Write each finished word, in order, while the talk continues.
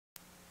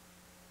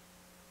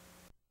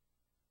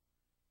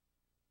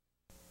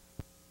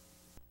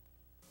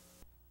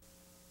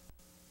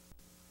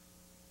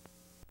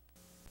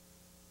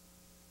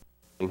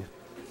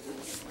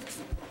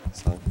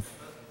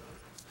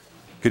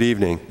Good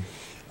evening.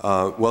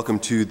 Welcome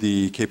to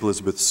the Cape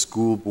Elizabeth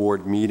School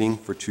Board meeting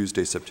for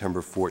Tuesday,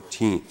 September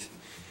 14th,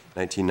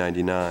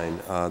 1999.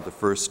 The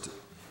first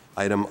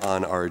item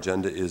on our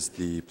agenda is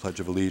the Pledge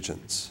of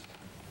Allegiance.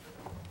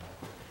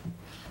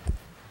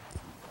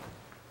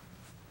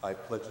 I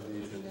pledge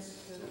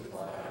allegiance to the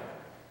flag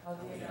of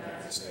the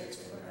United States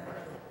of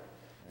America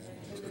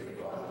and to the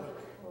republic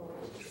for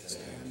which it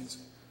stands,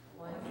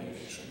 one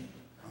nation,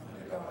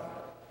 under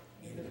God,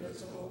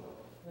 indivisible,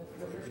 with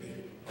liberty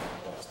and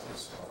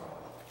justice for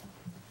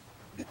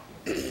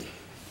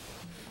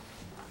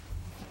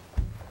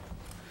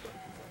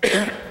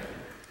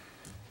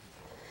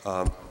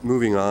all.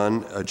 Moving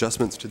on,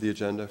 adjustments to the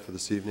agenda for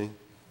this evening.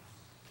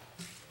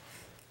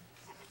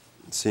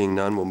 Seeing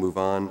none, we'll move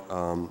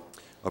on.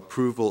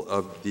 Approval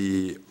of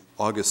the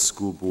August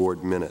school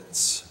board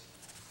minutes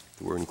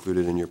that were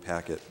included in your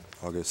packet,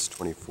 August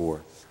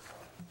 24.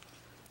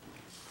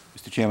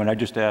 Mr. Chairman, I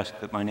just ask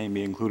that my name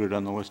be included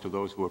on the list of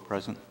those who are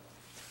present,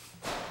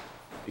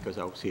 because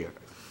I was here.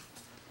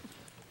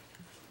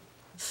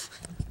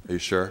 Are you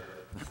sure?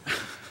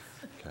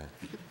 Okay.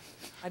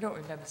 I don't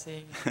remember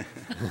seeing it.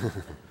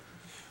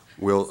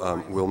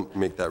 We'll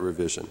make that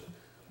revision.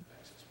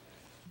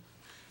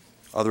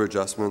 Other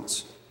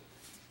adjustments,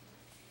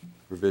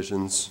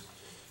 revisions?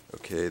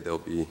 Okay,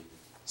 they'll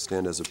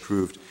stand as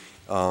approved.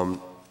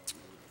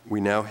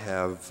 We now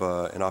have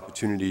an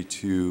opportunity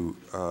to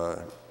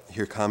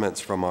hear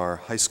comments from our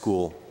high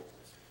school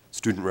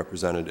student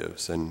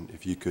representatives, and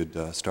if you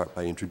could start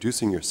by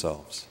introducing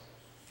yourselves.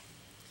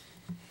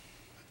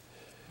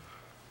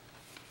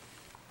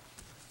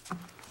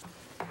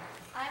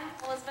 I'm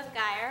Elizabeth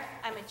Geyer.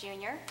 I'm a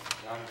junior.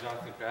 I'm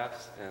Jonathan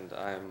Crafts, and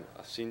I'm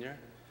a senior.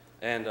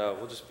 And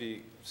we'll just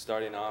be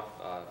starting off.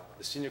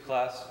 The senior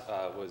class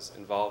was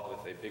involved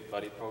with a Big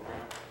Buddy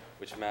program,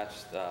 which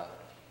matched the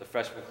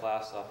freshman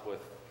class up with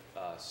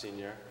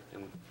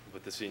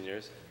with the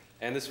seniors.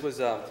 And this was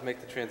to make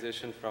the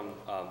transition from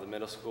the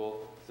middle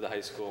school to the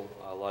high school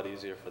a lot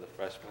easier for the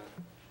freshmen.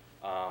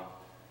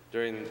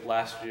 During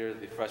last year,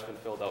 the freshmen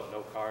filled out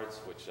note cards,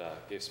 which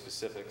gave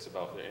specifics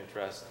about their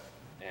interest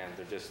and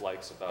their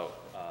dislikes about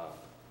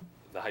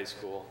the high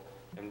school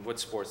and what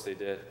sports they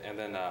did. And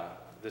then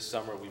this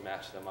summer, we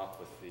matched them up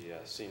with the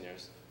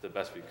seniors the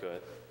best we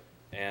could.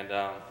 And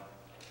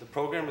the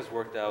program has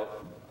worked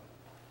out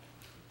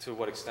to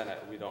what extent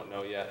we don't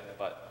know yet,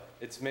 but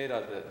it's made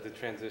the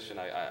transition,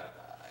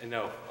 I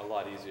know, a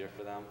lot easier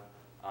for them.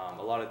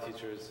 A lot of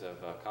teachers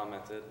have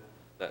commented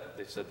that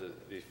they've said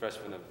that the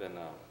freshmen have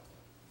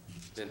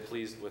been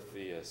pleased with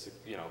the,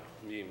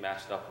 being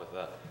matched up with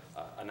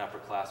an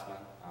upperclassman.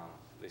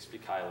 They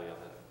speak highly of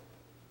it.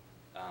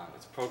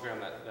 It's a program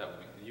that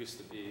used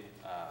to be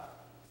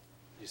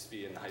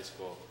in high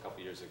school a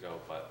couple years ago,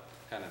 but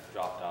kind of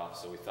dropped off,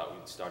 so we thought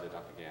we'd start it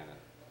up again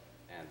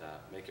and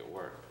make it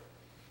work.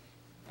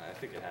 I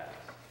think it has.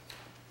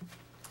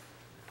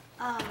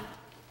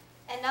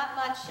 And not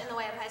much in the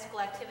way of high school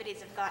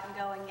activities have gotten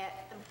going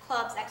yet. The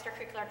clubs,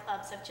 extracurricular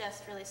clubs, have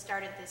just really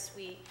started this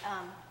week.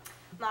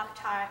 Mock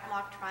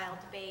trial,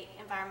 debate,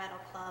 environmental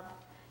club,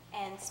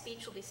 and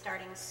speech will be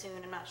starting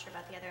soon. I'm not sure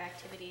about the other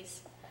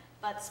activities.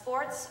 But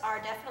sports are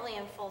definitely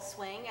in full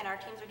swing, and our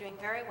teams are doing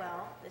very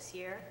well this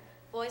year.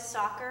 Boys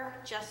soccer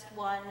just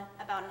won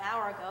about an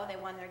hour ago. They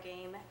won their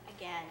game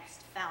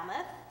against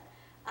Falmouth.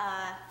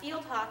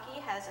 Field hockey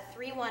has a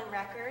 3-1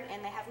 record,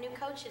 and they have new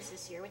coaches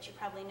this year, which you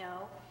probably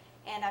know.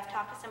 And I've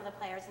talked to some of the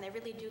players, and they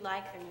really do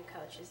like their new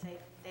coaches.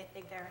 They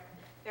think they're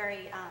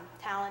very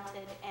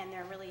talented, and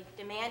they're really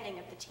demanding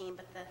of the team,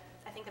 but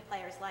I think the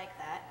players like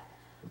that.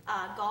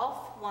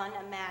 Golf won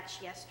a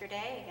match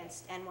yesterday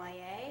against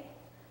NYA.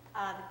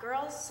 The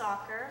girls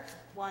soccer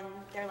won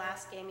their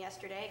last game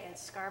yesterday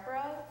against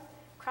Scarborough.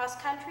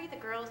 Cross country, the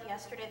girls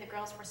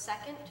were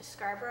second to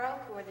Scarborough,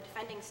 who are the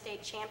defending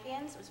state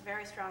champions. It was a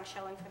very strong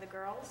showing for the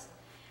girls.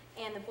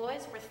 And the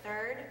boys were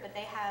third, but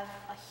they have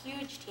a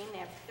huge team. They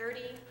have 30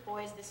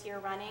 boys this year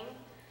running,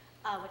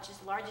 which is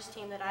the largest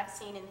team that I've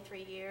seen in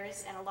 3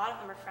 years, and a lot of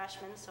them are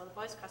freshmen, so the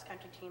boys cross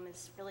country team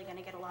is really going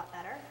to get a lot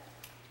better.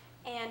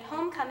 And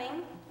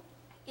homecoming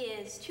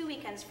is 2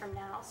 weekends from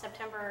now,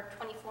 September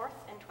 24th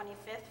and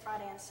 25th,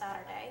 Friday and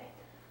Saturday.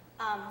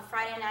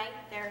 Friday night,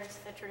 there's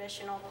the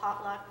traditional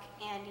potluck,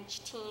 and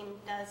each team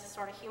does a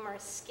sort of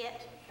humorous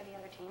skit for the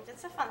other teams.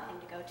 It's a fun thing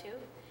to go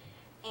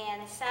to.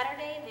 And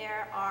Saturday,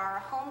 there are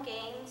home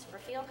games for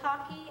field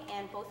hockey,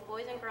 and both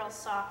boys and girls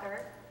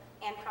soccer,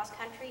 and cross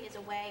country is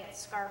away at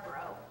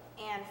Scarborough.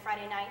 And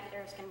Friday night,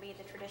 there's going to be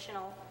the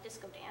traditional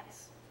disco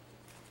dance.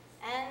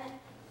 And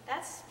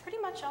that's pretty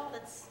much all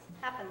that's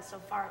happened so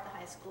far at the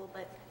high school,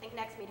 but I think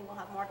next meeting we'll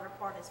have more to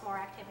report as more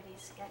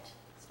activities get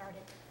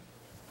started.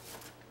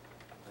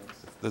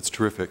 That's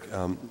terrific.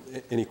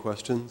 Any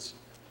questions?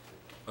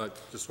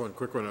 Just one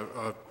quick one.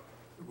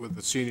 With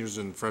the seniors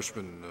and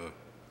freshmen,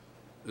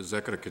 is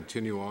that going to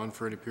continue on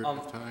for any period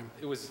of time?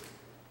 It was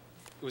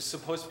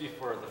supposed to be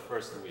for the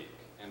first week,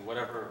 and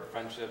whatever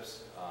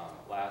friendships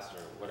last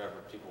or whatever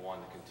people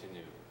want to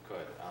continue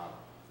could.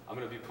 I'm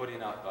going to be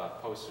putting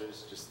up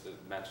posters just to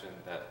mention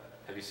that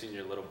have you seen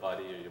your little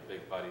buddy or your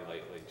big buddy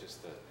lately,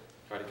 just to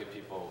try to get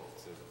people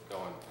to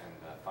go and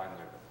find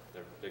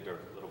their bigger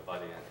little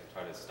buddy and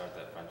try to start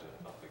that friendship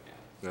up again.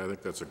 Yeah, I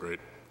think that's a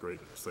great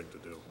thing to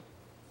do.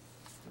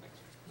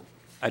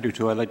 I do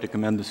too. I'd like to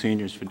commend the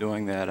seniors for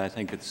doing that. I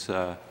think it's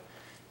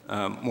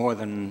more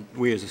than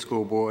we as a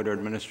school board or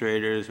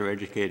administrators or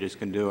educators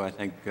can do. I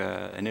think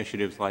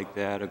initiatives like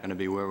that are going to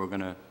be where we're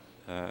going to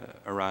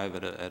arrive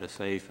at a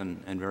safe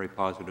and very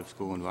positive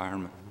school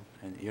environment.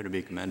 And you're to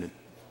be commended.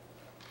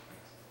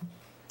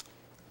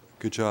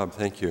 Good job,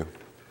 thank you.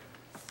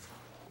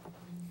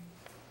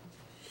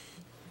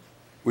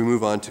 We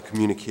move on to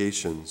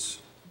communications.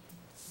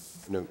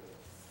 No.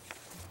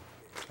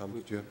 Tom,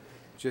 did you have?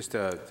 Just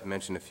to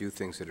mention a few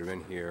things that are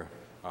in here,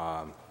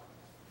 to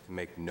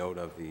make note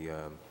of the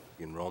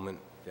enrollment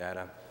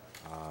data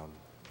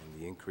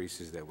and the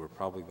increases that we're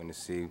probably going to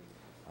see,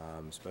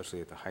 especially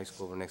at the high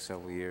school over the next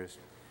several years,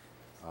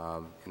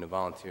 and the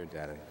volunteer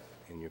data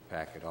in your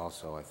packet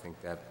also. I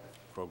think that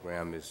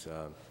program is,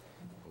 a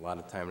lot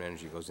of time and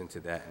energy goes into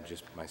that, and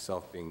just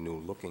myself being new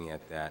looking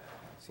at that,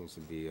 seems to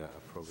be a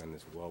program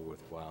that's well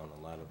worthwhile, and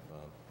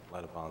a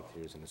lot of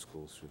volunteers in the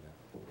schools through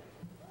that.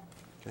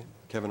 Okay.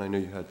 Kevin, I know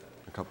you had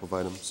a couple of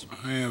items.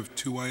 I have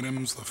two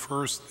items. The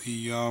first,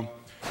 the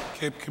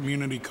Cape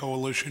Community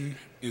Coalition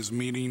is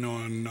meeting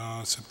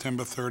on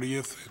September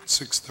 30th at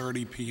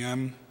 6:30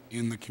 p.m.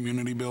 in the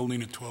community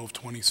building at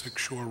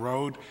 1226 Shore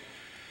Road.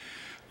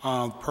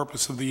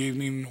 Purpose of the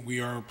evening,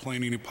 we are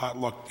planning a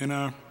potluck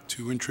dinner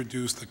to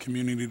introduce the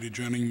community to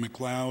Jenny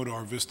McLeod,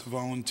 our VISTA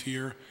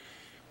volunteer.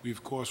 We,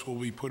 of course, will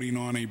be putting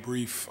on a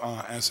brief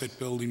asset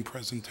building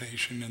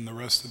presentation, and the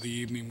rest of the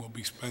evening will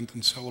be spent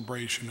in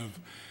celebration of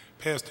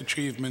past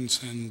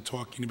achievements and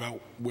talking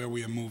about where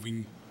we are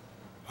moving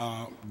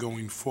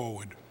going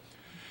forward.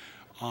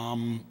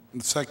 The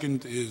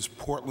second is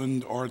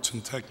Portland Arts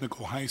and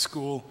Technical High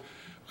School.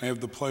 I have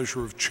the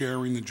pleasure of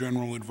chairing the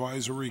General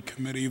Advisory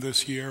Committee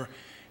this year,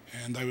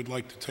 and I would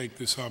like to take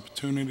this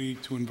opportunity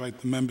to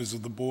invite the members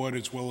of the board,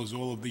 as well as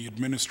all of the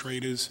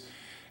administrators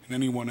and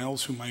anyone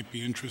else who might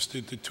be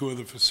interested, to tour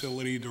the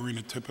facility during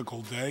a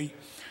typical day.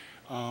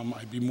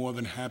 I'd be more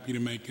than happy to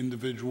make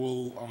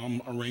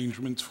individual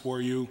arrangements for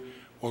you,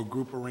 or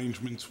group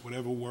arrangements,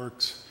 whatever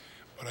works.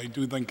 But I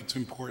do think it's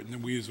important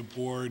that we as a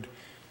board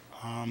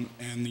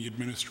and the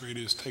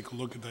administrators take a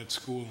look at that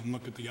school and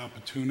look at the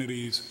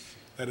opportunities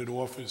that it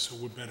offers, so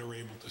we're better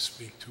able to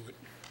speak to it.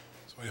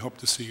 So I hope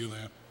to see you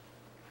there.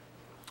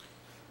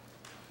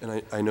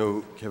 And I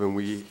know,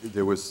 Kevin,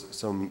 there was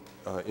some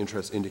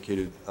interest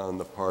indicated on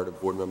the part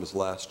of board members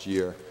last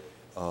year.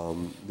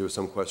 There was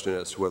some question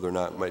as to whether or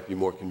not it might be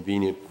more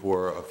convenient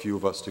for a few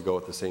of us to go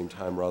at the same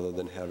time rather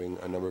than having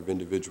a number of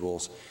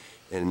individuals.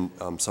 And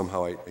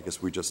somehow, I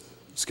guess we just,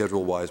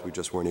 schedule-wise, we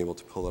just weren't able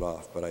to pull it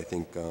off. But I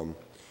think,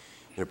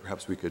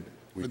 perhaps we could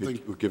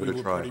give it a try.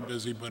 We were pretty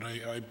busy, but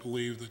I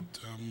believe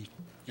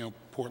that,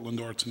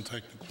 Portland Arts and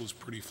Technical is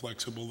pretty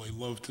flexible. They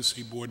love to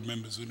see board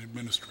members and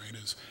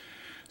administrators.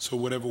 So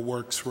whatever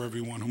works for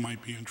everyone who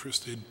might be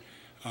interested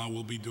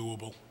will be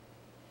doable.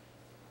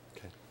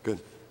 Okay, good.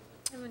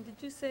 Kevin, did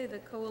you say the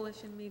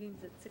coalition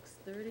meeting's at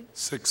 6:30?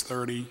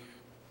 6:30,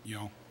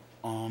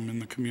 in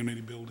the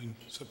community building,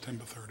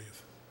 September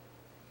 30th.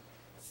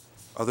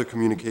 Other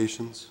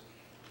communications?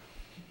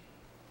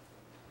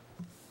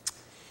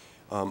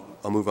 I'll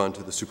move on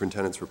to the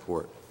superintendent's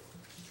report.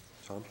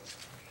 Tom?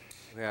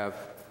 We have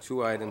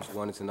two items.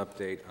 One is an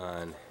update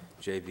on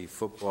JV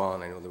football,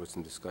 and I know there was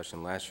some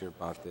discussion last year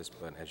about this,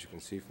 but as you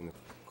can see from the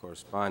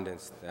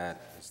correspondence,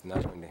 that is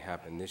not going to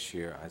happen this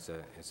year as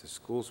a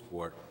school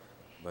sport,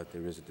 but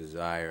there is a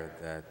desire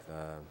that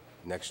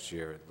next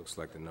year it looks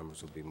like the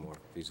numbers will be more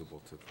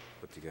feasible to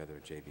put together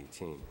a JV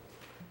team.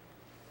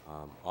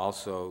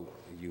 Also,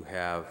 you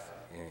have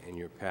in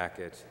your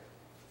packet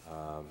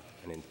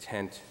an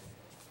intent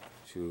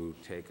to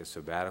take a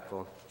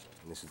sabbatical,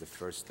 and this is the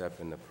first step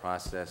in the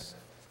process,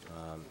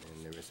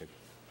 and there is a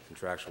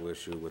contractual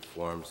issue with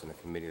forms and a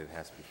committee that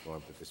has to be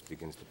formed, but this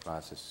begins the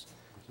process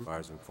as far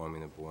as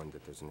informing the board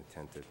that there's an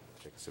intent to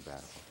take a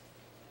sabbatical.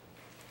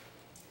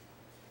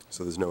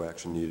 So there's no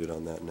action needed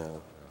on that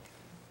now.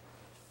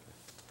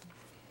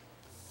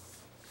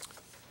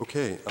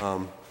 Okay,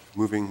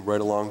 moving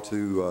right along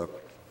to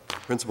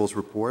principals'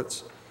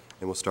 reports,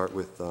 and we'll start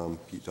with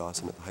Pete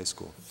Dawson at the high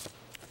school.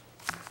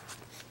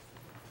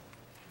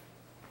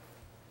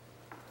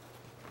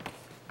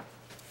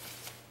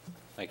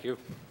 Thank you.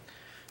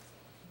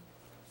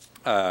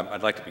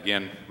 I'd like to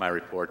begin my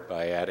report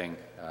by adding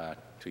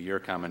to your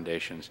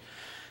commendations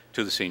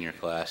to the senior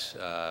class.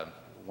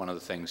 One of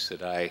the things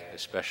that I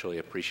especially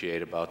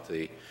appreciate about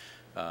the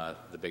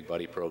Big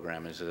Buddy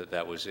program is that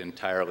that was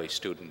entirely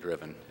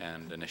student-driven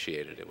and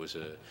initiated. It was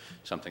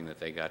something that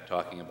they got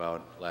talking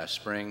about last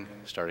spring,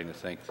 starting to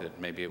think that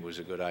maybe it was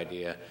a good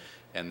idea,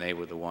 and they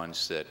were the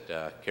ones that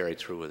carried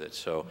through with it.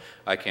 So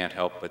I can't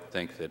help but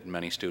think that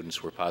many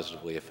students were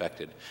positively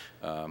affected.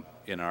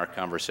 In our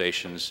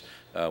conversations,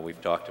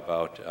 we've talked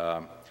about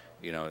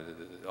you know,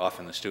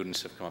 often the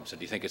students have come up and said,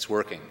 do you think it's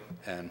working?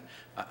 And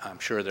I'm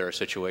sure there are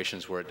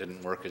situations where it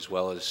didn't work as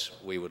well as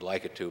we would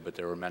like it to, but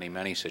there were many,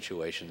 many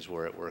situations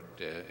where it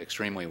worked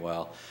extremely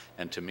well.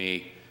 And to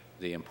me,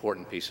 the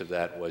important piece of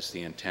that was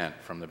the intent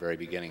from the very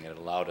beginning. It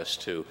allowed us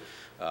to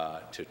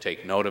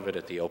take note of it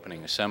at the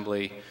opening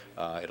assembly.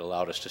 It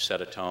allowed us to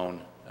set a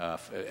tone,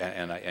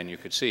 and you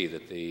could see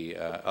that the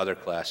other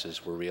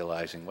classes were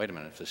realizing, wait a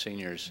minute, if the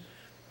seniors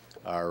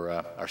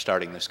are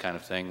starting this kind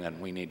of thing, then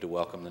we need to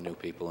welcome the new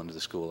people into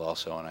the school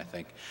also. And I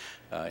think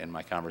in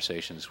my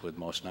conversations with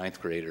most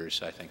ninth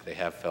graders, I think they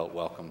have felt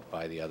welcomed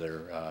by the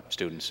other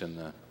students in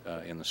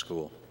the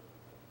school.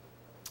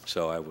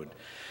 So I would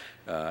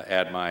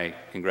add my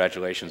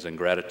congratulations and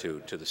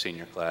gratitude to the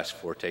senior class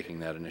for taking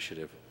that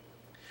initiative.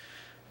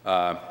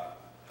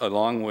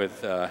 Along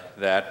with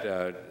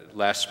that,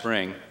 last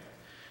spring,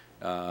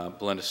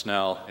 Belinda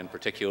Snell in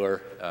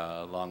particular,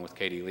 along with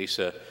Katie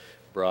Lisa,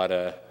 brought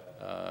a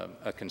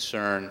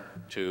concern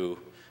to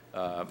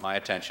my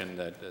attention,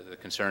 that the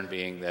concern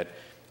being that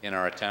in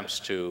our attempts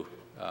to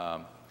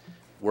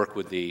work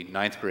with the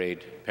ninth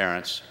grade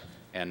parents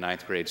and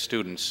ninth grade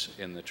students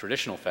in the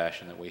traditional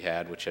fashion that we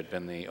had, which had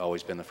been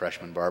always been the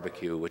freshman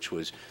barbecue, which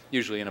was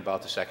usually in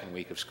about the second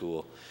week of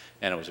school,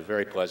 and it was a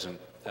very pleasant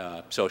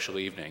social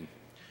evening.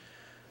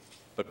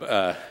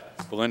 But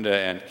Belinda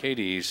and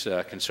Katie's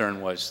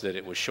concern was that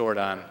it was short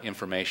on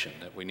information,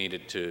 that we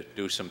needed to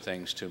do some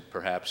things to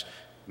perhaps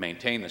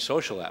maintain the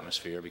social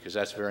atmosphere, because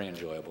that's very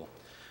enjoyable,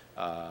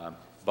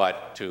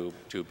 but to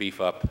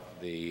beef up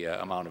the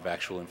amount of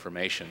actual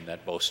information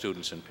that both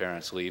students and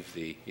parents leave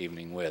the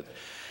evening with.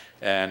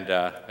 And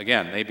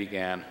again, they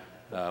began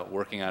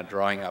working on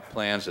drawing up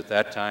plans at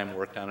that time,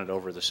 worked on it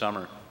over the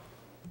summer,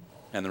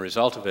 and the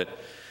result of it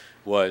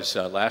was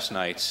last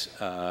night's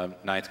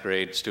ninth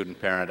grade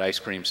student-parent ice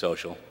cream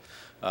social.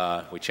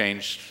 We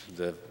changed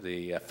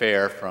the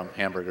fare from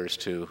hamburgers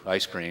to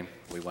ice cream.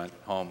 We went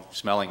home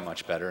smelling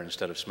much better.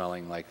 Instead of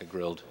smelling like a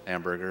grilled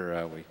hamburger,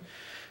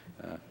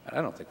 I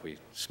don't think we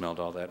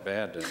smelled all that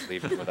bad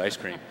leaving with ice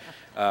cream.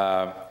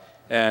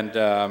 And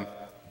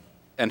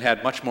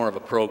had much more of a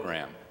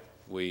program.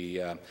 We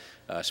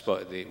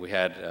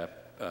had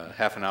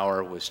half an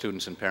hour with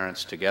students and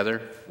parents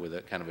together with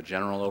a kind of a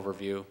general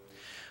overview.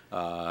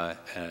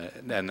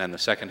 And then the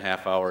second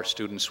half hour,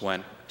 students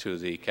went to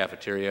the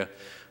cafeteria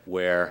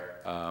where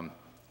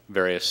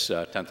various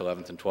 10th,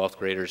 11th, and 12th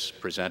graders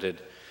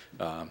presented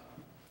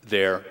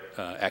their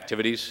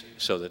activities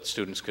so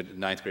that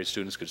ninth grade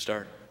students could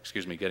start,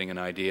 getting an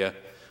idea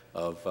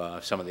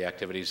of some of the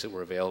activities that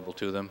were available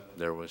to them.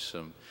 There was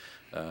some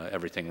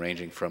everything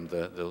ranging from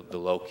the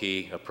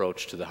low-key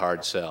approach to the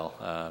hard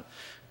sell.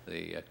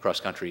 The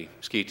cross-country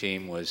ski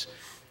team was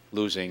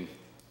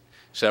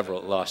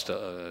lost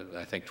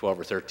I think 12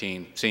 or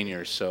 13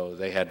 seniors, so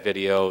they had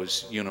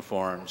videos,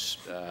 uniforms,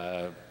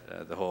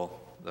 the whole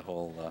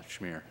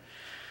schmear.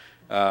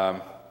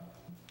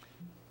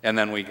 And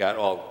then we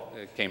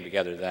came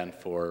together then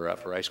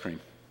for ice cream.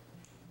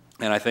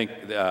 And I think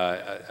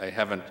I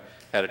haven't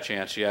had a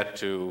chance yet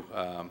to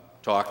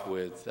talk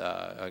with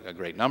a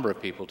great number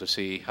of people to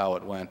see how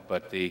it went,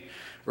 but the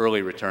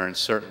early returns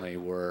certainly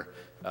were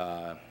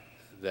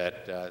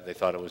that they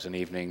thought it was an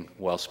evening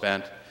well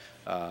spent.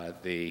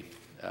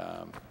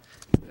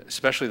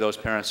 Especially those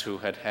parents who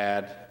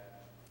had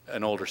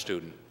an older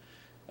student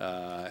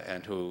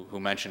and who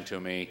mentioned to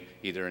me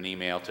either an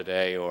email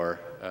today or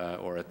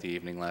at the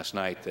evening last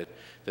night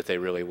that they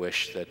really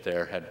wish that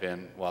there had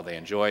been, while they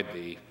enjoyed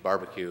the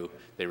barbecue,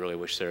 they really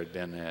wish there had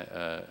been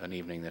an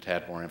evening that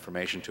had more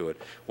information to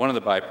it. One of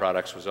the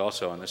byproducts was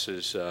also, and this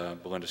is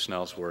Belinda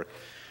Snell's work,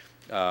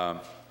 a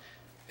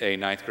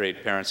ninth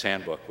grade parents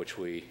handbook, which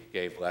we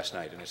gave last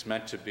night. And it's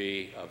meant to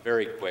be a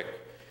very quick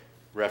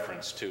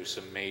reference to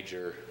some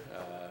major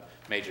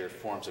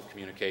forms of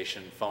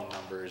communication, phone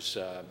numbers,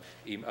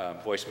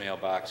 voicemail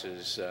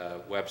boxes,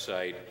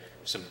 website,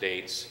 some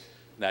dates,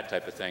 that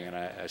type of thing.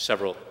 And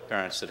several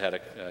parents that had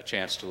a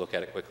chance to look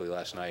at it quickly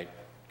last night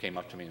came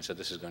up to me and said,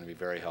 this is going to be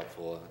very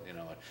helpful,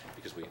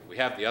 because we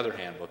have the other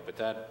handbook, but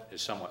that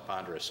is somewhat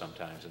ponderous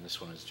sometimes, and this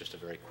one is just a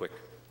very quick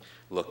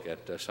look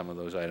at some of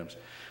those items.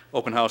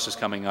 Open house is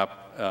coming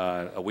up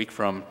a week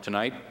from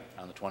tonight,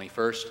 on the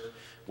 21st.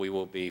 We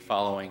will be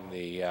following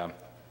the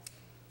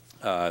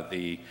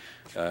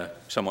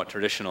somewhat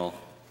traditional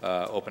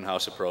open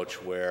house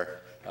approach,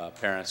 where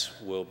parents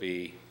will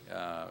be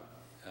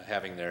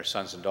having their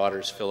sons and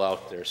daughters fill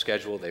out their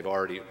schedule. The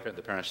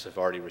parents have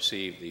already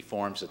received the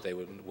forms that they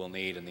will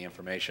need and the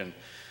information.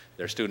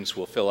 Their students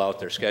will fill out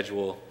their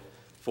schedule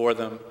for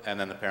them, and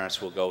then the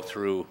parents will go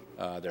through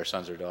their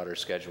sons or daughters'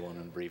 schedule in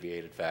an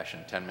abbreviated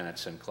fashion, 10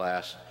 minutes in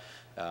class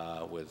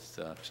with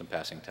some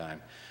passing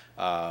time.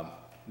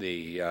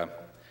 The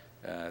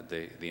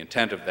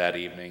intent of that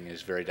evening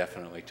is very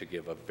definitely to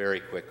give a very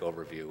quick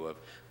overview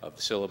of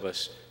the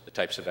syllabus, the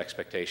types of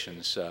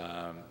expectations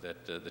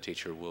that the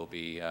teacher will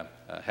be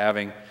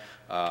having,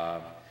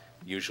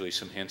 usually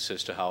some hints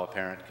as to how a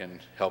parent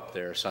can help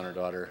their son or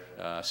daughter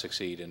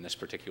succeed in this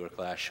particular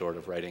class, short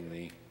of writing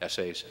the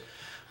essays.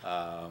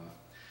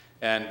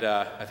 And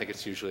I think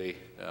it's usually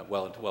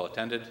well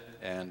attended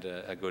and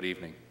a good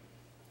evening.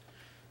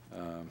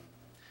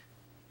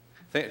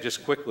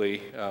 Just quickly,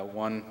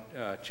 one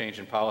change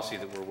in policy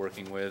that we're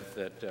working with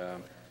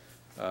that,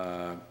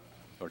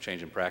 or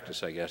change in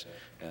practice, I guess.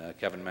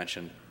 Kevin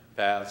mentioned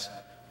paths.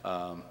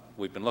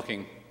 We've been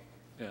looking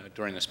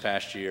during this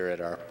past year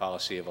at our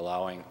policy of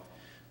allowing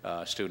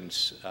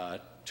students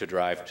to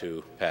drive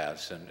to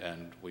paths,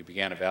 and we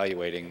began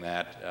evaluating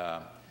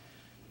that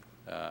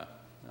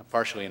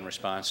partially in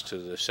response to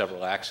the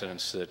several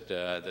accidents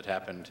that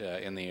happened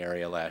in the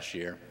area last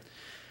year.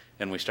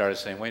 And we started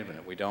saying, wait a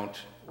minute, we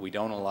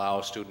don't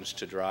allow students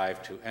to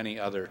drive to any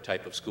other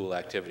type of school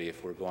activity.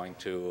 If we're going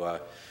to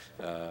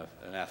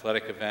an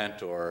athletic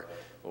event or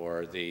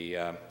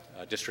the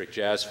district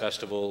jazz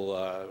festival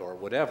or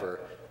whatever,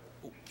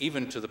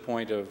 even to the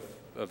point of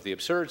the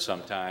absurd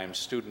sometimes,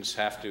 students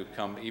have to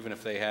come, even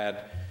if they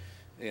had,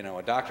 you know,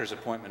 a doctor's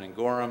appointment in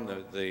Gorham,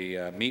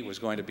 the meet was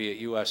going to be at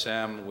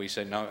USM, we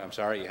said, no, I'm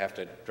sorry, you have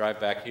to drive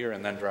back here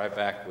and then drive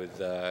back with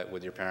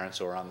your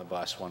parents or on the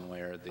bus one way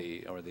or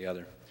the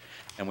other.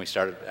 And we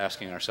started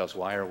asking ourselves,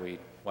 why are we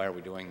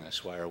doing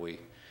this? Why are we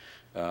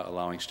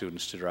allowing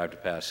students to drive to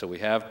paths? So we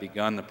have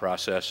begun the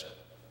process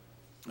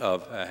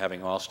of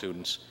having all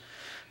students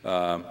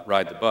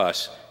ride the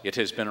bus. It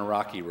has been a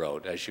rocky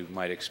road, as you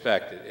might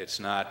expect. It's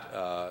not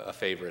a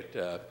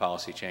favorite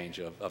policy change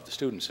of the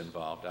students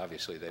involved.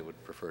 Obviously, they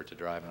would prefer to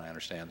drive, and I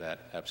understand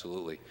that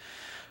absolutely.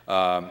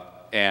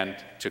 And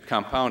to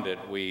compound it,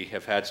 we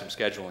have had some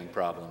scheduling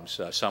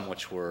problems, some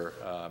which were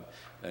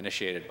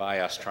initiated by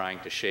us trying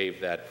to shave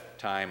that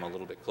time a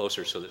little bit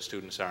closer so that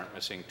students aren't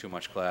missing too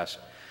much class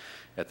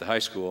at the high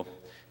school,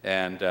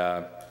 and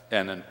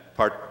then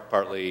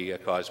partly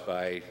caused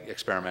by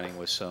experimenting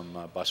with some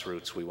bus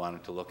routes. We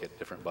wanted to look at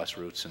different bus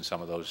routes, and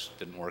some of those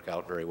didn't work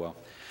out very well.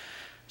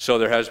 So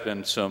there has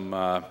been some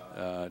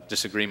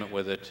disagreement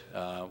with it.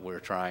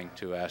 We're trying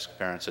to ask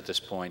parents at this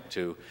point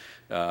to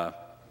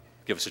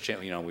give us a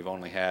chance. You know, we've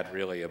only had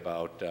really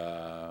about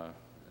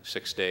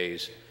 6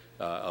 days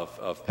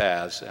of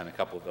paths, and a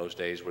couple of those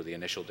days were the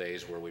initial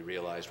days where we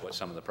realized what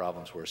some of the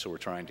problems were. So we're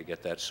trying to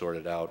get that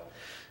sorted out.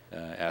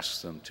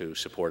 Ask them to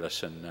support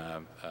us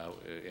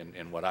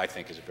in what I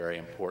think is a very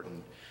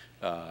important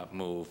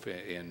move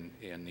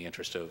in the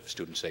interest of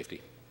student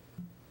safety.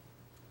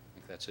 I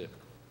think that's it.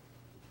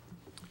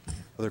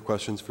 Other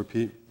questions for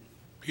Pete?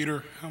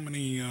 Peter, how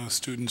many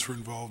students were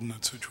involved in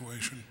that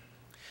situation?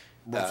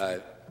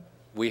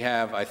 We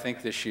have, I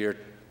think this year,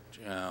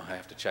 I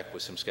have to check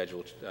with some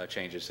schedule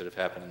changes that have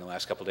happened in the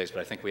last couple of days, but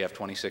I think we have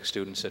 26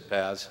 students at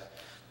paths,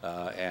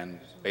 and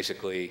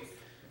basically,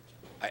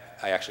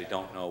 I actually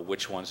don't know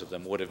which ones of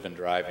them would have been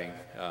driving,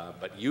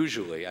 but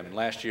usually, I mean,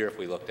 last year if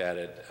we looked at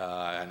it,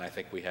 and I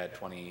think we had at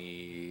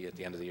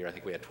the end of the year, I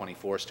think we had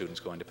 24 students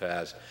going to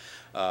paths,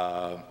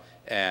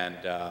 and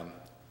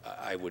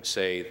I would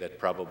say that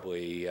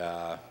probably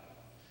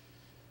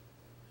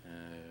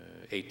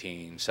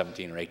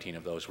 17 or 18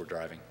 of those were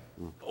driving,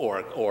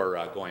 or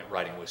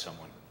riding with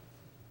someone.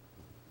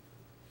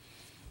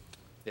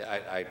 Yeah,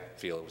 I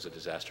feel it was a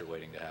disaster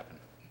waiting to happen.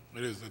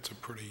 It is. That's a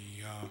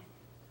pretty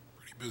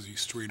busy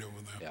street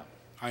over there. Yeah.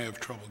 I have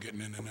trouble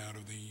getting in and out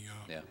of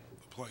the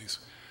place.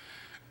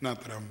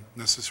 Not that I'm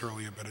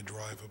necessarily a better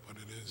driver, but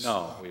it is.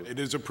 No, it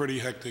is a pretty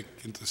hectic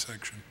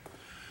intersection.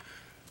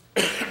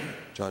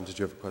 John, did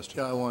you have a question?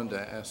 Yeah, I wanted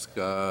to ask,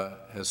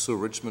 has Sue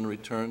Richmond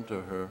returned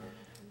to her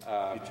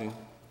teaching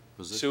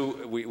position?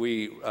 Sue,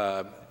 we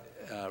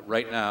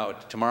right now,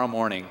 tomorrow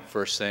morning,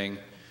 first thing,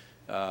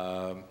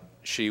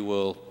 she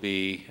will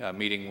be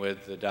meeting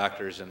with the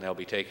doctors, and they'll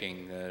be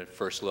taking the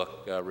first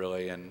look,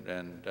 really,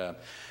 and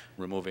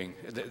removing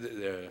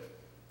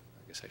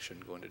I guess I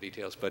shouldn't go into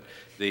details, but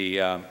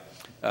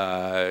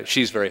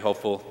she's very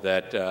hopeful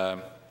that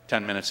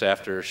 10 minutes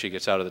after she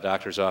gets out of the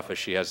doctor's office,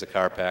 she has the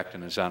car packed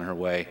and is on her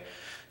way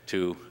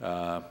to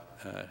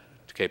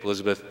Cape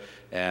Elizabeth.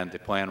 And the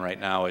plan right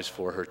now is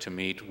for her to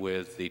meet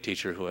with the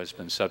teacher who has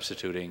been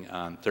substituting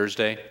on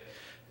Thursday,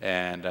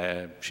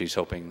 and she's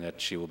hoping that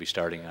she will be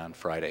starting on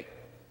Friday.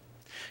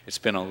 It's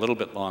been a little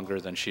bit longer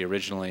than she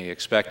originally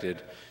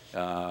expected.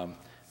 I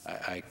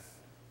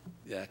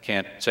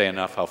can't say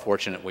enough how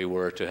fortunate we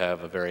were to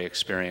have a very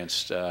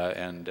experienced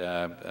and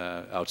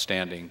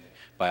outstanding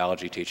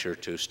biology teacher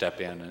to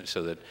step in,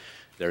 so that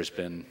there's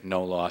been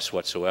no loss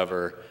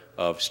whatsoever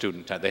of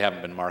student time. They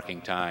haven't been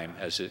marking time,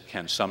 as it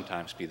can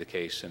sometimes be the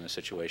case in a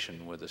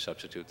situation with a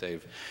substitute.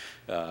 They've,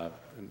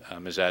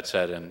 Ms.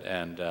 Adset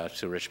and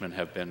Sue Richmond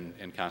have been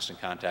in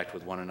constant contact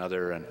with one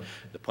another, and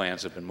the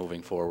plans have been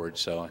moving forward.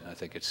 So I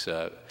think it's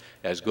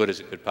as good as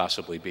it could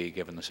possibly be,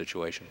 given the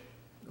situation.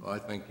 Well, I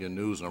think your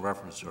news in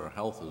reference to her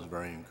health is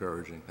very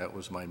encouraging. That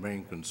was my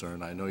main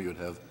concern. I know you'd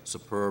have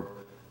superb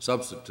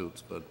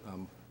substitutes, but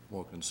I'm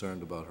more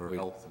concerned about her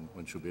health and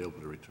when she'll be able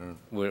to return.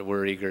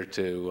 We're eager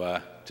to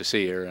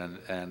see her,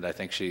 and I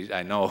think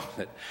I know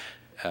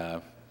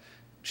that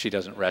she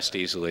doesn't rest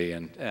easily,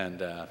 and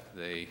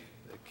they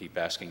keep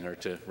asking her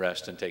to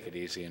rest and take it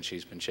easy, and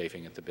she's been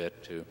chafing at the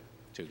bit to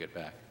get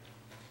back.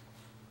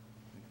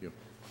 Thank you.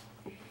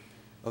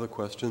 Other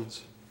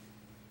questions?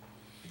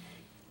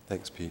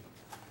 Thanks, Pete.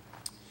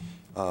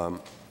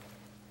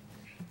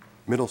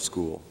 Middle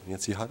school,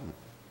 Nancy Hutton.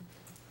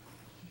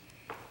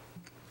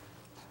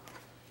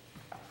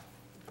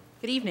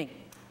 Good evening.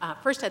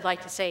 First, I'd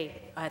like to say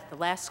at the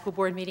last school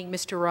board meeting,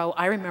 Mr. Rowe,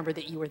 I remember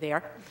that you were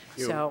there.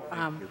 So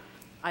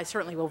I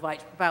certainly will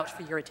vouch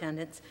for your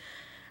attendance.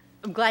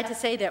 I'm glad to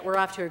say that we're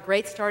off to a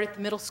great start at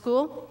the middle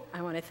school.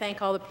 I want to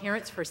thank all the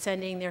parents for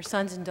sending their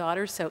sons and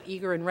daughters so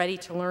eager and ready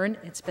to learn.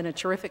 It's been a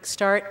terrific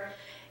start.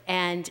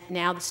 And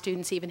now the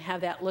students even have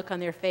that look on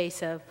their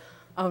face of,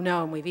 oh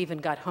no, and we've even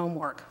got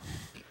homework.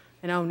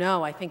 And oh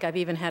no, I think I've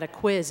even had a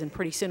quiz, and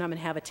pretty soon I'm going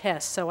to have a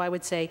test. So I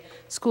would say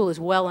school is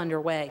well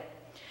underway.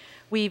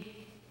 We've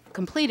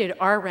completed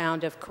our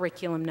round of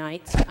curriculum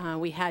nights.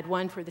 We had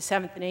one for the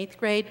 7th and 8th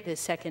grade, the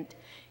second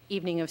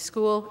evening of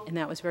school, and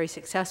that was very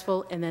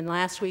successful. And then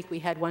last week we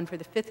had one for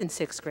the 5th and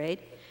 6th grade,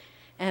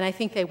 and I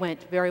think they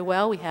went very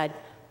well. We had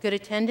good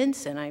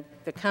attendance, and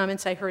the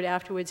comments I heard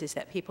afterwards is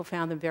that people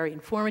found them very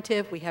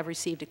informative. We have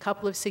received a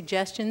couple of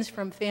suggestions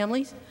from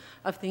families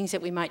of things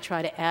that we might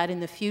try to add in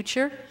the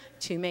future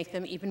to make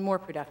them even more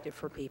productive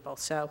for people.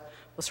 So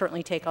we'll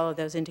certainly take all of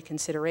those into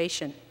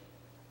consideration.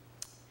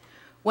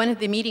 One of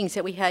the meetings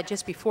that we had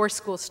just before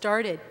school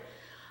started,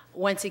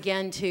 once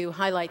again to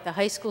highlight the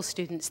high school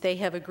students, they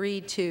have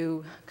agreed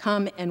to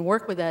come and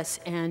work with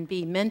us and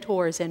be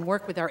mentors and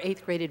work with our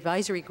 8th grade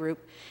advisory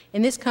group.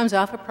 And this comes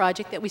off a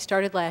project that we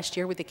started last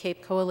year with the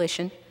Cape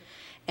Coalition,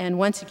 and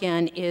once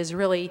again is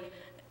really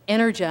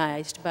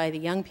energized by the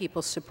young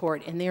people's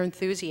support and their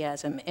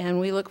enthusiasm. And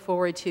we look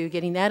forward to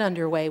getting that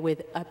underway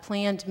with a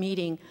planned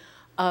meeting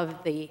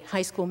of the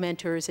high school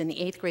mentors and the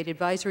 8th grade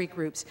advisory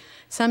groups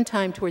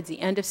sometime towards the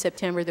end of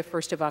September, the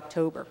 1st of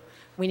October.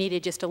 We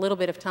needed just a little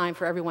bit of time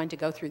for everyone to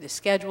go through the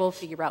schedule,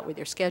 figure out where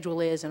their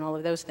schedule is and all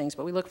of those things,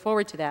 but we look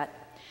forward to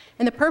that.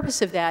 And the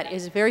purpose of that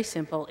is very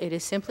simple. It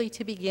is simply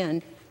to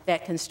begin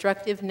that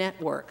constructive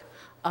network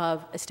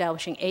of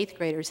establishing 8th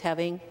graders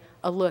having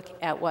a look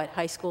at what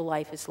high school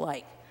life is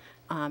like.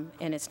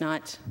 And it's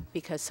not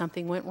because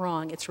something went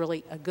wrong. It's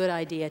really a good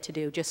idea to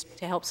do just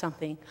to help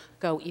something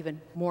go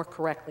even more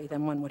correctly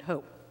than one would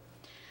hope.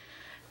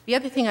 The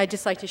other thing I'd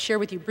just like to share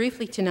with you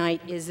briefly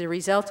tonight is the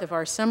result of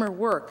our summer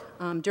work.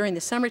 During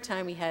the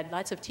summertime, we had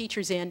lots of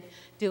teachers in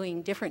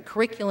doing different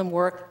curriculum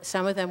work.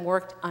 Some of them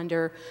worked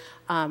under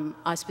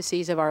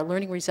auspices of our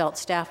Learning Results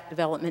staff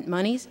development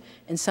monies,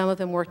 and some of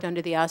them worked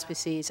under the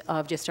auspices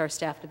of just our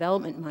staff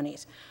development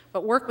monies.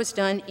 But work was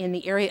done in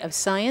the area of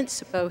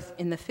science, both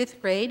in the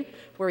 5th grade,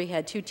 where we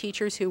had 2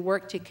 teachers who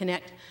worked to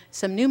connect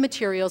some new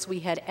materials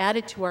we had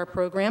added to our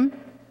program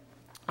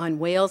on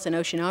whales and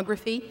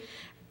oceanography,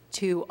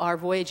 to our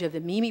Voyage of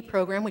the Mimi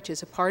program, which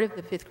is a part of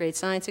the 5th grade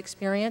science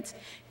experience,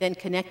 then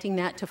connecting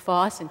that to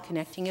FOSS and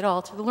connecting it all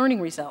to the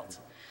learning results.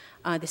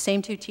 The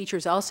same 2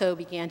 teachers also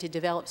began to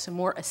develop some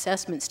more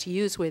assessments to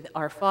use with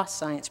our FOSS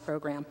science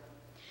program.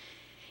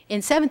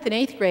 In 7th and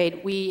 8th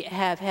grade, we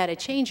have had a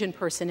change in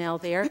personnel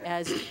there.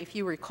 As if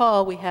you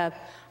recall, we have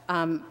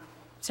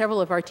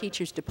several of our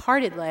teachers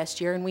departed last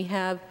year, and we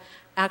have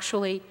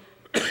actually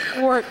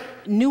 4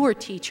 newer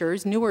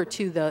teachers, newer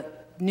to the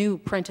new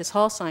Prentice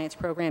Hall Science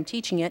program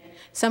teaching it.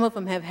 Some of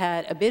them have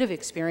had a bit of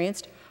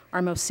experience.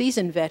 Our most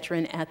seasoned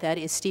veteran at that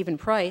is Stephen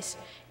Price,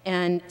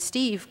 and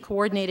Steve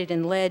coordinated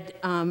and led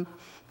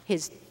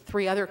his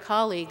 3 other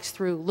colleagues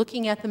through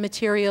looking at the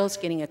materials,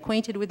 getting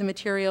acquainted with the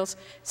materials,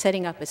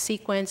 setting up a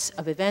sequence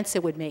of events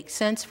that would make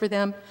sense for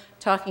them,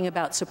 talking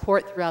about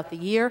support throughout the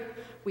year.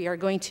 We are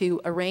going to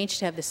arrange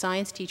to have the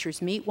science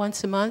teachers meet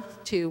once a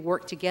month to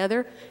work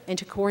together and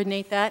to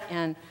coordinate that,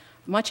 and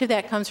much of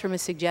that comes from a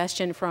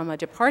suggestion from a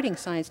departing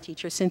science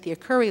teacher, Cynthia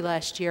Curry,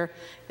 last year,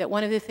 that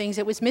one of the things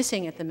that was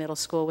missing at the middle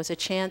school was a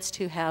chance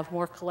to have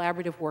more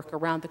collaborative work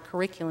around the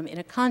curriculum in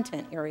a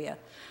content area.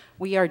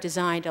 We are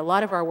designed, a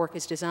lot of our work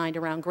is designed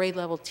around grade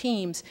level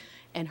teams,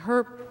 and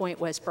her point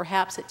was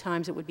perhaps at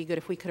times it would be good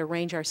if we could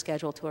arrange our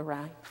schedule to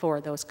arrive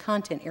for those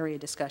content area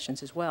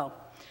discussions as well.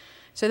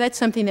 So that's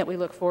something that we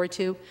look forward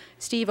to.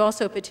 Steve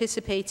also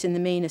participates in the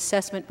main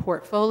assessment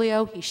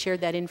portfolio. He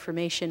shared that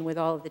information with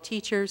all of the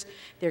teachers.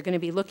 They're going to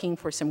be looking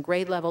for some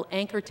grade level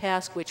anchor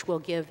tasks which will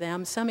give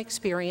them some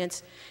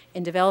experience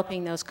in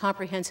developing those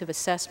comprehensive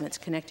assessments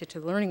connected to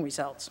learning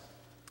results.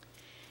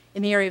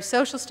 In the area of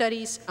social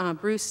studies,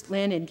 Bruce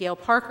Lynn and Gail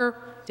Parker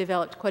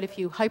developed quite a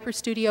few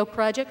hyper-studio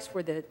projects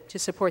to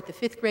support the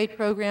 5th grade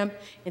program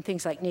in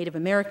things like Native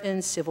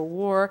Americans, Civil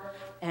War,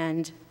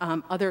 and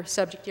other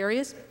subject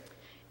areas.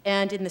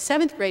 And in the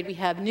 7th grade, we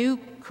have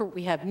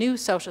new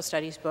social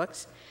studies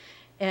books,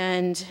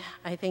 and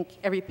I think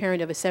every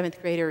parent of a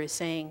 7th grader is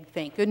saying,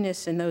 thank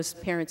goodness, and those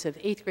parents of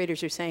 8th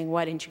graders are saying,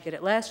 why didn't you get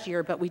it last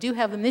year? But we do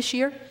have them this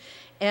year,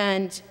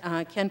 and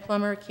Ken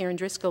Plummer, Karen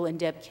Driscoll, and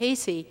Deb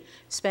Casey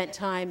spent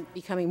time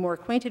becoming more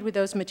acquainted with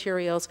those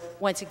materials,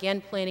 once again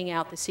planning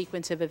out the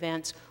sequence of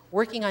events,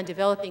 working on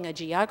developing a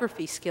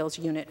geography skills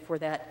unit for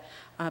that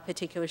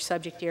particular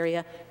subject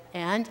area,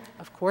 and,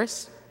 of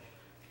course,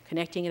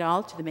 connecting it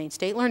all to the main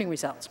state learning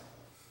results.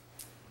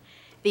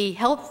 The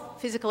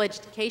health physical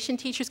education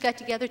teachers got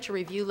together to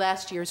review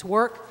last year's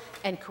work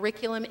and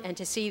curriculum and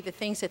to see the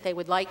things that they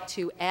would like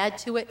to add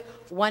to it.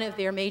 One of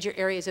their major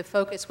areas of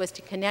focus was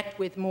to connect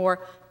with more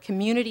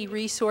community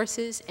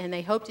resources, and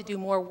they hope to do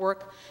more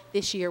work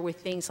this year with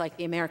things like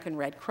the American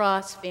Red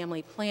Cross,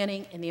 Family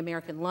Planning, and the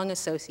American Lung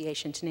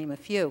Association, to name a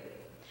few.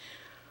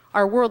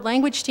 Our world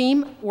language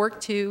team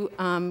worked to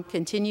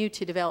continue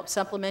to develop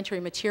supplementary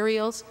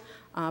materials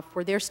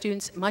for their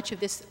students. Much of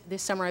this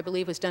summer, I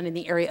believe, was done in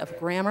the area of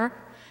grammar.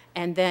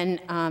 And then,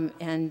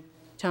 and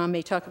Tom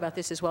may talk about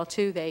this as well,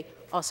 too, they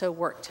also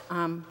worked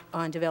on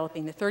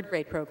developing the third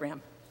grade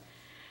program.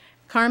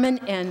 Carmen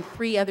and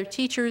 3 other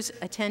teachers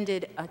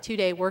attended a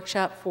 2-day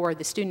workshop for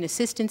the student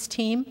assistance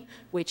team,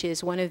 which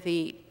is one of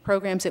the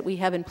programs that we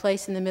have in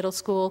place in the middle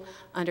school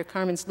under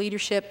Carmen's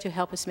leadership to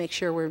help us make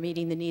sure we're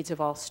meeting the needs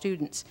of all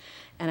students.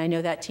 And I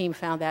know that team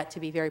found that to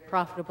be very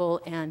profitable,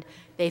 and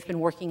they've been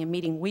working and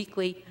meeting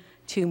weekly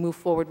to move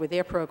forward with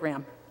their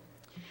program.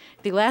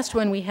 The last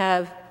one, we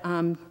have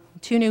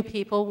 2 new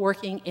people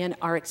working in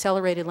our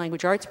accelerated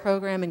language arts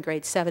program in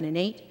grades 7 and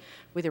 8.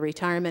 With the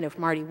retirement of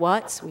Marty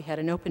Watts, we had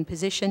an open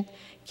position.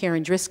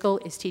 Karen Driscoll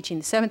is teaching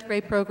the 7th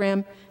grade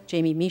program.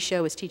 Jamie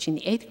Michaud is teaching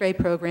the 8th grade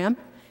program.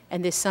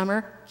 And this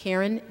summer,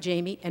 Karen,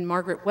 Jamie, and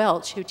Margaret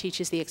Welch, who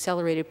teaches the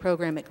accelerated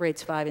program at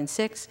grades 5 and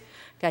 6,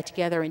 got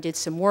together and did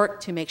some work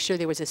to make sure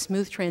there was a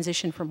smooth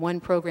transition from one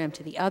program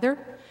to the other,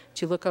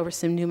 to look over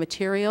some new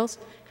materials,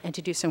 and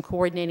to do some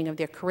coordinating of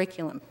their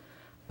curriculum.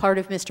 Part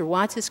of Mr.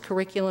 Watts'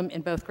 curriculum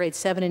in both grades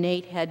 7 and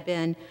 8 had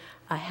been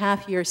a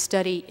half-year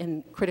study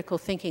in critical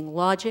thinking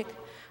logic.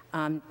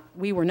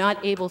 We were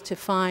not able to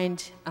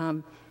find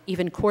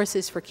even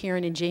courses for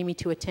Karen and Jamie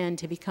to attend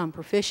to become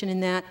proficient in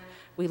that.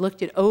 We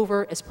looked it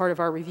over as part of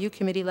our review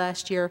committee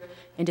last year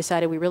and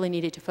decided we really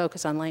needed to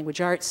focus on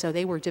language arts, so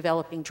they were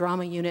developing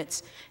drama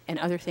units and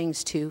other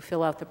things to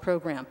fill out the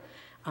program.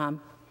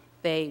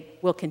 They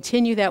will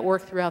continue that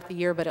work throughout the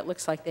year, but it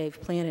looks like they've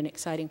planned an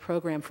exciting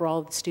program for all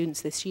of the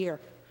students this year.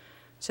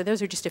 So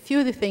those are just a few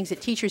of the things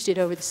that teachers did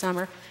over the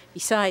summer,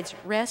 besides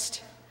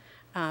rest,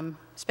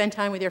 spend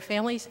time with their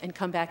families, and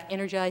come back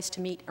energized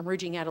to meet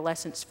emerging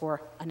adolescents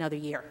for another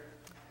year.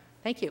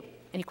 Thank you.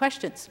 Any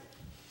questions?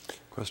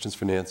 Questions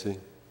for Nancy?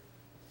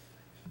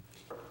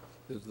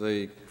 Is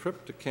the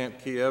trip to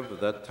Camp Kiev,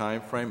 that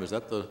time frame, is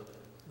that the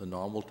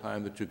normal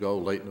time that you go,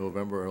 late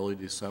November, early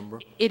December?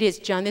 It is,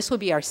 John. This will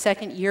be our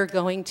 2nd year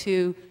going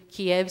to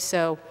Kiev,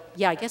 so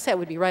yeah, I guess that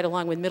would be right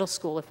along with middle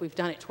school. If we've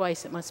done it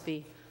twice, it must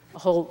be a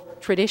whole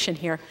tradition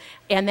here.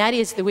 And that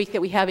is the week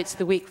that we have. It's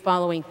the week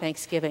following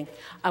Thanksgiving.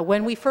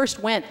 When we first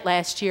went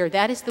last year,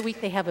 that is the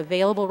week they have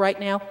available right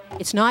now.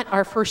 It's not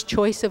our first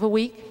choice of a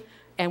week,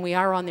 and we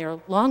are on their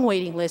long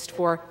waiting list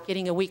for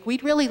getting a week.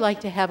 We'd really like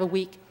to have a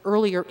week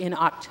earlier in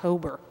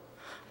October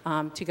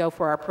to go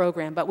for our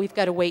program, but we've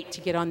got to wait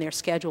to get on their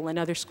schedule, and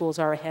other schools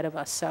are ahead of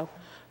us. So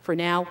for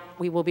now,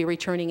 we will be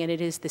returning, and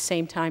it is the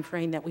same time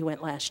frame that we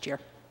went last year.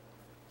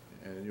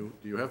 And do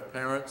you have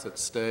parents that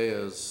stay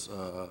as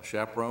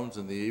chaperones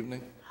in the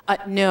evening?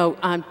 No,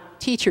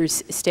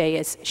 teachers stay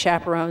as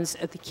chaperones.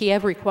 The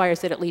Kiev requires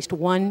that at least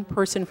one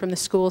person from the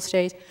school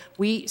stays.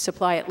 We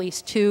supply at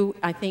least 2.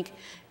 I think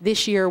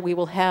this year we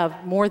will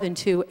have more than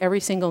 2 every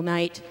single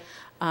night.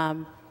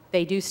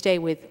 They do stay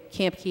with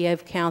Camp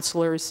Kiev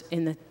counselors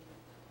in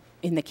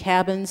the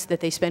cabins that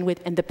they spend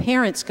with, and the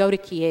parents go to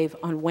Kiev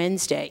on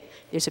Wednesday.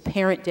 There's a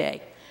parent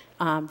day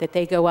that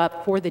they go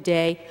up for the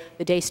day.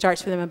 The day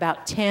starts for them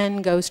about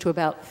 10, goes to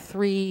about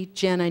 3.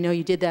 Jen, I know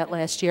you did that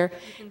last year.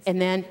 And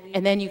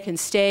then you can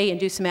stay and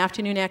do some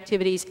afternoon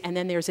activities, and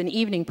then there's an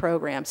evening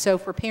program. So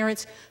for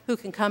parents who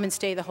can come and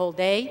stay the whole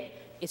day,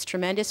 it's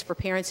tremendous. For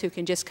parents who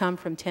can just come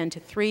from 10 to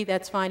 3,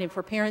 that's fine. And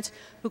for parents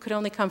who could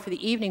only come for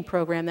the evening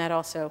program, that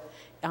also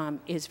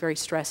is very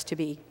stressed to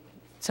be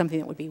something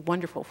that would be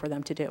wonderful for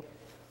them to do.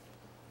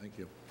 Thank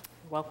you.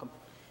 You're welcome.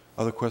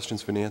 Other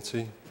questions for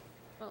Nancy?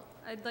 Well,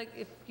 I'd like,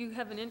 if you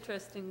have an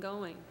interest in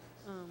going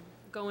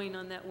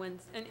on that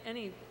Wednesday, and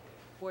any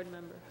board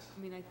member,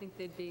 I mean, I think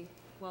they'd be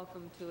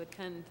welcome to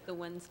attend the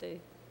Wednesday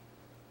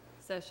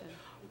session.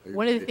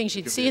 One of the things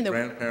you'd see in the...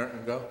 grandparent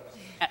and go?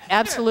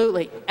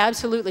 Absolutely,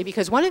 absolutely,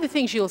 because one of the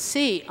things you'll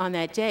see on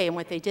that day, and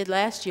what they did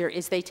last year,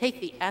 is they take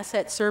the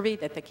asset survey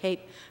that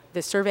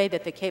the survey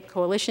that the Cape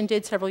Coalition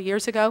did several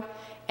years ago,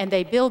 and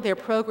they build their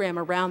program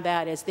around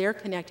that as they're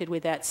connected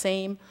with that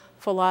same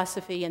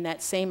philosophy and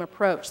that same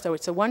approach. So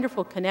it's a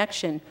wonderful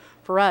connection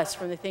for us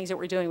from the things that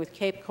we're doing with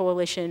Cape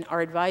Coalition,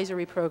 our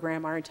advisory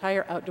program, our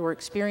entire outdoor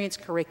experience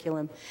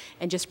curriculum,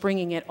 and just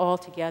bringing it all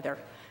together.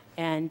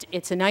 And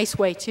it's a nice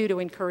way, too, to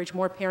encourage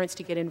more parents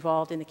to get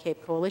involved in the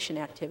Cape Coalition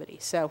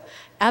activities. So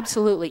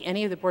absolutely,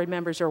 any of the board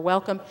members are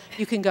welcome.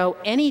 You can go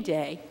any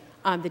day.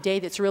 The day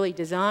that's really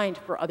designed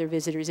for other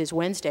visitors is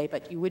Wednesday,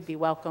 but you would be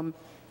welcome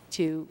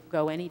to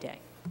go any day.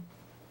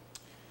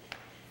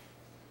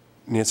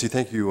 Nancy,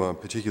 thank you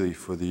particularly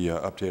for the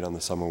update on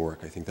the summer work.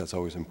 I think that's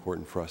always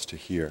important for us to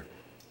hear.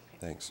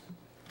 Thanks.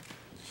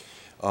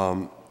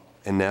 And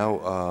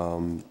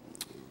now,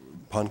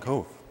 Pond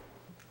Cove.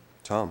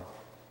 Tom.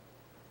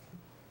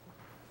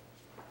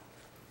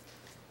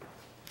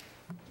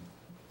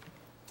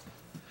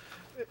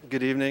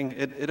 Good evening.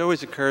 It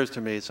always occurs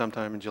to me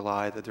sometime in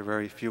July that there are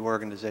very few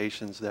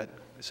organizations that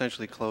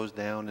essentially close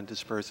down and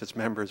disperse its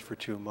members for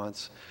 2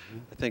 months.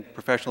 I think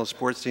professional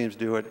sports teams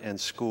do it and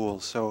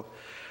schools. So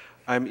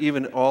I'm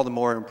even all the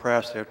more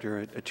impressed after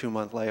a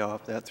 2-month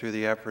layoff that through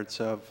the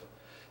efforts of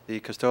the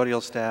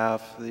custodial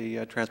staff,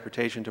 the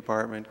transportation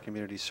department,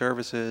 community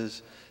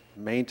services,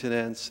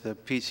 maintenance, the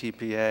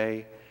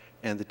PCPA,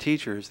 and the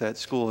teachers, that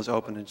school is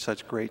open in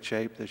such great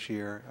shape this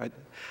year.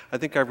 I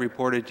think I've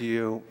reported to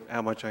you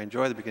how much I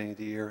enjoy the beginning of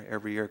the year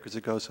every year because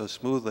it goes so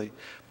smoothly.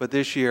 But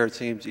this year it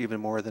seems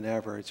even more than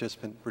ever. It's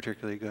just been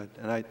particularly good.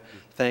 And I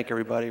thank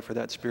everybody for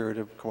that spirit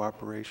of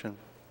cooperation.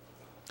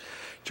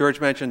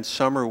 George mentioned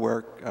summer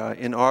work.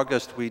 In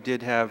August, we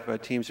did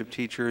have teams of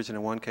teachers, and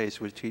in one case,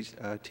 it was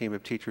a team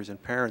of teachers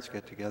and parents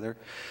get together.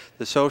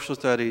 The Social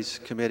Studies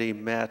Committee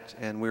met,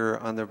 and we were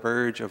on the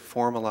verge of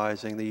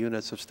formalizing the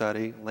units of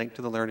study linked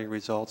to the learning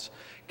results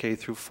K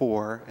through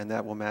 4, and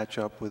that will match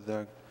up with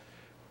the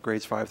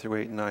grades 5 through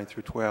 8 and 9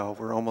 through 12.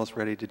 We're almost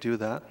ready to do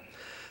that.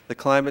 The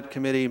Climate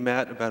Committee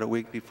met about a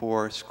week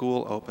before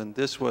school opened.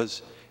 This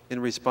was in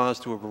response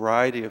to a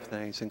variety of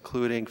things,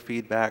 including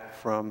feedback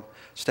from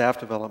staff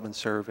development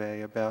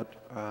survey about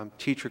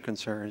teacher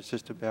concerns,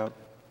 just about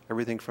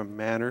everything from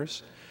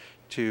manners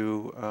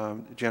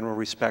to general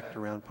respect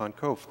around Pond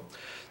Cove.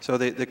 So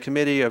the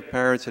committee of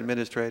parents,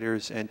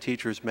 administrators, and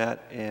teachers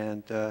met,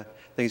 and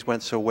things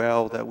went so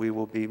well that we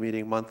will be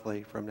meeting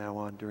monthly from now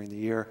on during the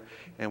year.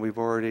 And we've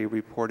already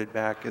reported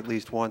back at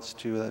least once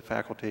to the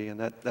faculty, and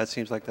that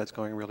seems like that's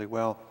going really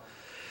well.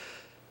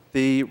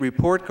 The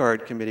report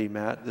card committee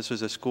met. This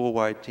was a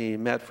school-wide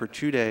team, met for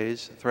 2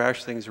 days,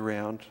 thrashed things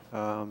around.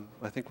 I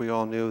think we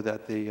all knew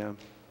that the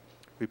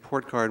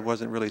report card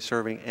wasn't really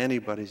serving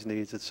anybody's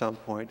needs at some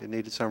point. It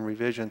needed some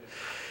revision.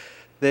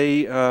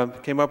 They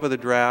came up with a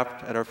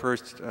draft at our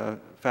first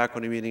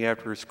faculty meeting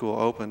after school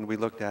opened. We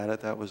looked at it.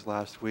 That was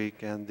last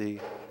week. And the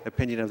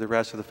opinion of the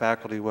rest of the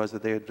faculty was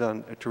that they had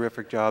done a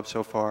terrific job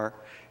so far.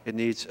 It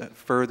needs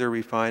further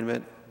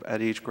refinement at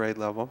each grade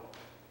level.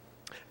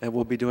 And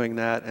we'll be doing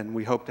that, and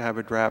we hope to have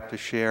a draft to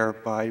share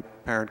by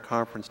parent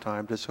conference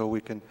time, just so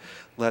we can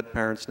let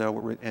parents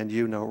know and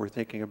you know what we're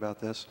thinking about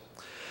this.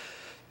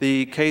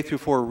 The K through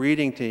 4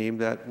 reading team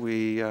that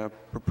we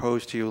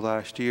proposed to you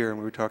last year, and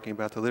we were talking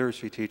about the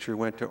literacy teacher,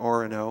 went to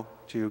Orono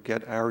to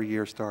get our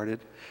year started.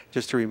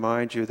 Just to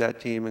remind you,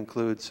 that team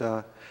includes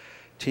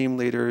team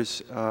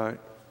leaders,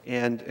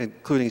 and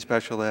including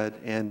special ed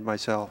and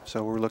myself.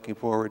 So we're looking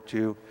forward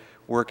to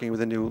working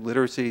with a new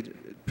literacy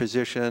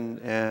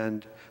position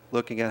and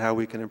looking at how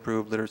we can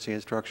improve literacy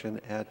instruction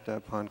at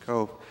Pond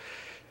Cove.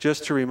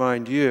 Just to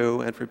remind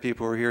you, and for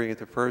people who are hearing it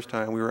the first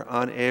time, we were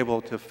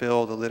unable to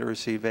fill the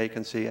literacy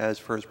vacancy as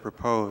first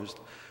proposed,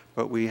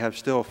 but we have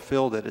still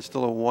filled it. It's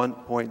still a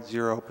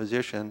 1.0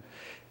 position,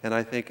 and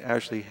I think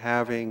actually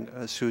having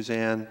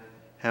Suzanne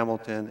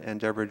Hamilton and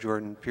Deborah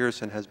Jordan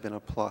Pearson has been a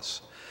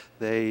plus.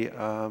 They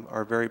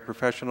are very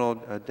professional.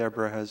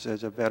 Deborah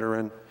is a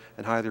veteran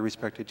and highly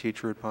respected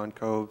teacher at Pond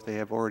Cove. They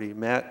have already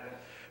met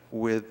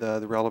with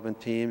the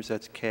relevant teams,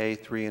 that's K,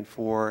 3, and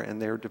 4,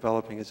 and they're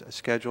developing a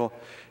schedule.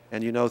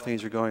 And you know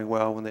things are going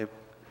well when they've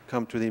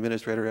come to the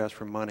administrator to ask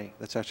for money.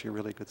 That's actually a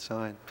really good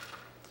sign.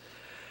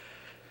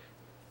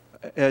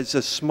 As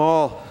a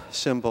small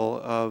symbol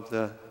of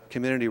the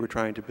community we're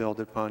trying to build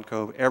at Pond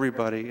Cove,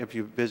 everybody, if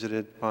you've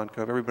visited Pond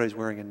Cove, everybody's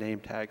wearing a name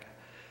tag.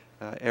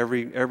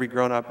 Every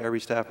grown-up,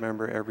 every staff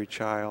member, every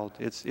child.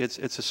 It's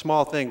a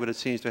small thing, but it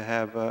seems to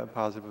have a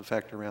positive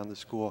effect around the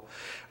school.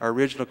 Our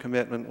original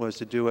commitment was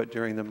to do it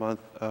during the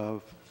month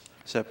of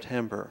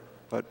September,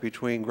 but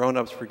between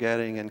grown-ups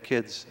forgetting and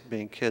kids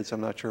being kids, I'm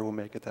not sure we'll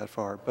make it that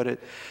far. But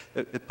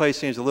the place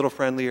seems a little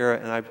friendlier,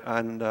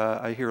 and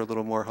I hear a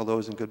little more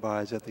hellos and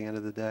goodbyes at the end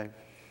of the day.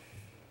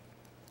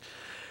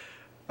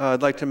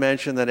 I'd like to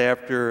mention that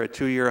after a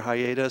 2-year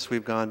hiatus,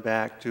 we've gone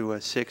back to a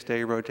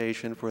 6-day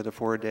rotation for the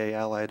 4-day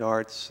Allied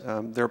Arts.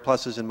 There are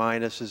pluses and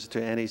minuses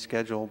to any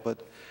schedule,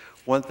 but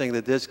one thing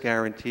that this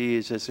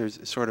guarantees is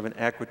there's sort of an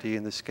equity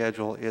in the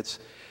schedule.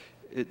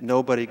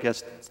 Nobody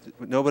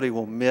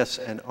will miss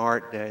an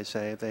art day,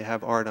 say, if they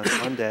have art on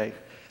Monday.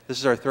 This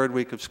is our 3rd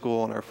week of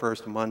school and our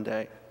first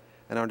Monday.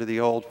 And under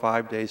the old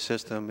 5-day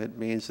system, it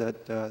means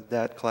that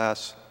that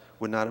class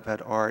would not have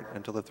had art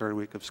until the 3rd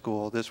week of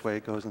school. This way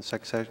it goes in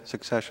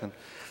succession.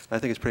 I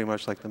think it's pretty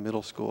much like the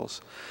middle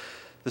schools.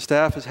 The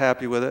staff is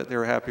happy with it. They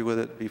were happy with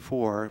it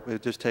before, but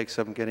it just takes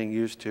some getting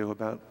used to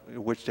about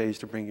which days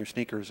to bring your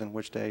sneakers and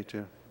which day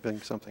to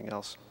bring something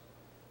else.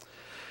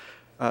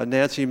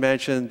 Nancy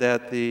mentioned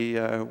that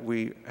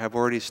we have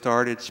already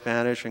started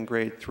Spanish in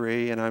grade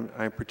 3, and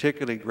I'm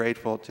particularly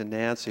grateful to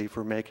Nancy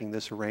for making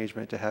this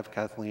arrangement to have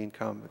Kathleen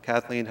come.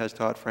 Kathleen has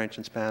taught French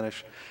and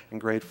Spanish in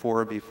grade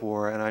 4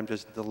 before, and I'm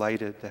just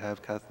delighted to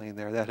have Kathleen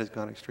there. That has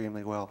gone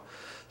extremely well.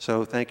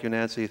 So thank you,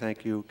 Nancy.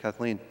 Thank you,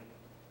 Kathleen.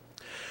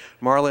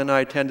 Marla and I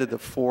attended the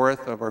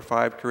 4th of our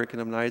 5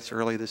 curriculum nights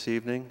early this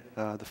evening.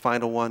 The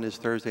final one is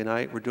Thursday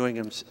night. We're doing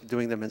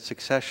them in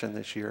succession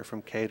this year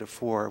from K to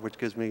 4, which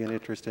gives me an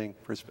interesting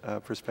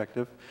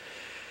perspective.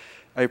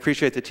 I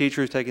appreciate the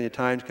teachers taking the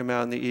time to come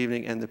out in the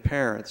evening and the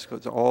parents,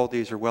 because all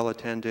these are well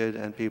attended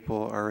and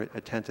people are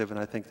attentive, and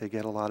I think they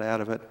get a lot out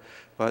of it.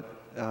 But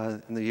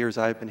in the years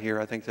I've been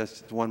here, I think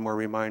that's one more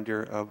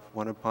reminder of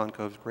one of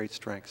Ponco's great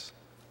strengths.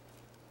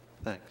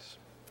 Thanks.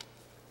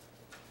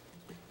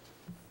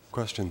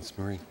 Questions,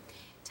 Marie?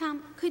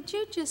 Tom, could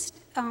you just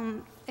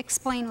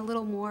explain a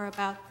little more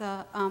about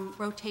the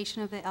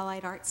rotation of the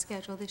Allied Arts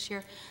schedule this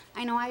year?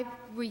 I know I've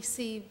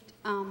received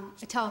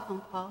a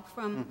telephone call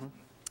from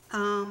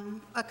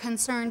a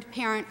concerned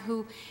parent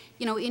who,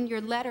 you know, in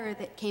your letter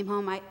that came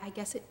home, I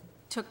guess it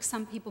took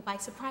some people by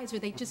surprise, or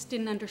they just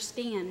didn't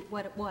understand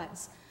what it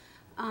was.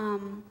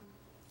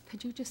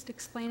 Could you just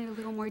explain it a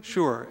little more?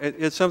 Sure.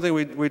 It's something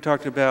we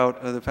talked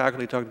about, the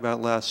faculty talked about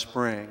last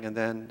spring, and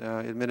then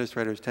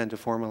administrators tend to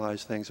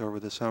formalize things over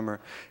the summer.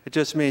 It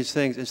just means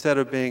things, instead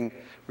of being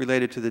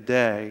related to the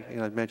day, you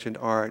know, I mentioned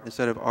art,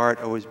 instead of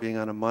art always being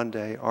on a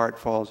Monday, art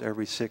falls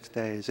every 6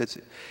 days.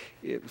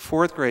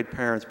 Fourth grade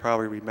parents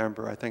probably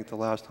remember, I think the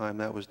last time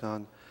that was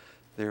done,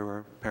 there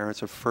were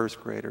parents of first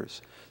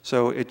graders.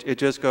 So it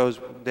just goes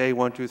day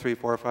 1, 2, 3,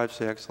 4, 5,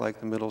 6, like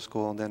the middle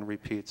school, and then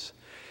repeats.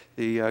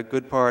 The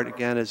good part,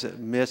 again, is that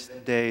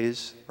missed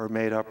days are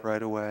made up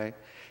right away,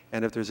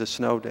 and if there's a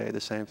snow day,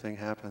 the same thing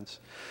happens.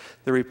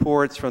 The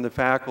reports from the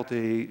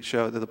faculty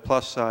show that the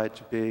plus side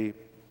to be,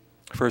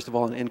 first of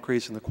all, an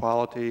increase in the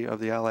quality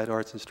of the Allied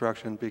Arts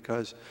instruction,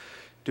 because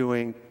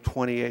doing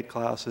 28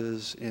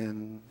 classes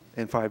in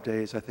 5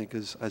 days, I think,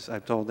 is, as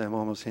I've told them,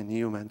 almost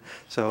inhuman.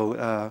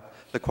 So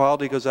the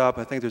quality goes up.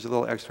 I think there's a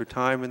little extra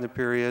time in the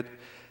period.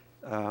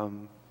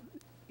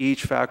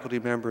 Each faculty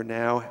member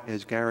now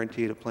is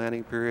guaranteed a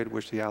planning period,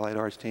 which the Allied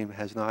Arts team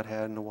has not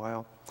had in a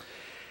while.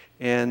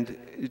 And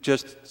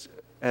just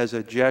as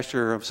a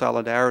gesture of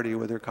solidarity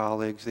with their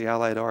colleagues, the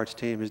Allied Arts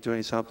team is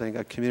doing something,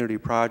 a community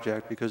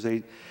project, because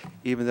they,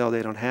 even though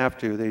they don't have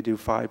to, they do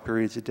 5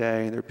 periods a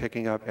day, and they're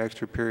picking up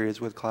extra periods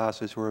with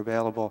classes who are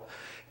available.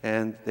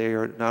 And they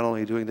are not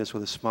only doing this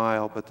with a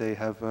smile, but they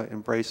have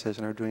embraced this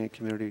and are doing a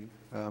community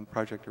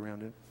project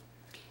around it.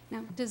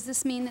 Now, does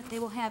this mean that they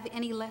will have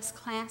any less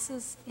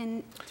classes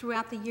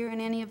throughout the year in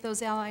any of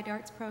those Allied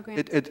Arts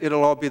programs?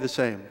 It'll all be the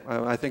same.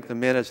 I think the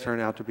minutes turn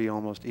out to be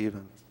almost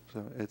even,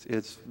 so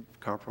it's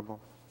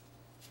comparable.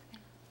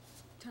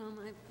 Tom,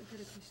 I've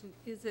got a question.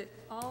 Is it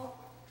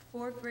all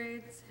 4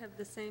 grades have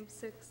the same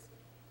 6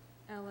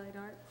 Allied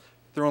Arts?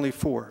 There are only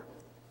 4.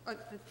 Oh,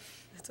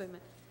 that's what I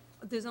meant.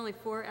 There's only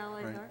 4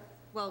 Allied Right. Arts?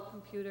 Well,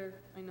 computer,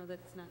 I know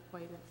that's not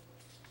quite it.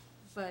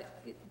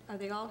 But are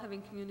they all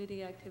having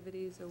community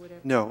activities or whatever?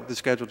 No, the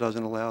schedule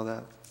doesn't allow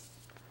that.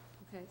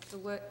 Okay,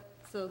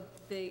 so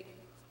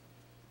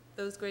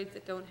those grades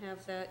that don't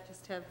have that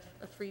just have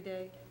a free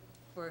day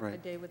or a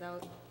Right. day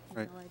without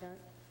Right. Allied Art?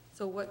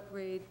 So what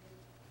grade,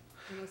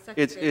 I know second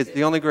grade. It's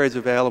the only grades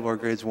available are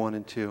grades 1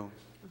 and 2.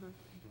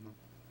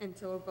 And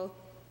so are both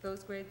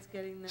those grades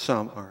getting that?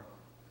 Some are.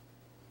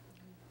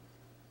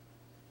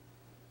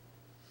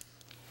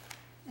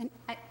 And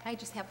I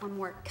just have one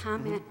more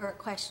comment or a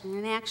question,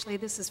 and actually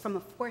this is from a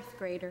 4th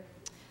grader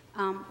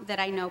that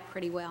I know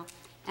pretty well.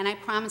 And I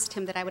promised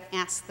him that I would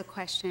ask the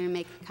question and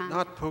make a comment.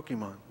 Not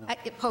Pokemon. No.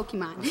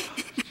 Pokemon.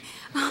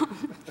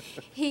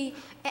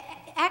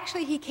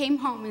 He came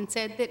home and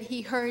said that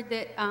he heard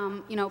that,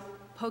 you know,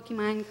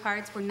 Pokemon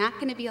cards were not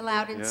going to be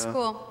allowed in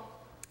school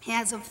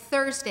as of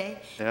Thursday.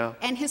 Yeah.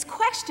 And his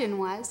question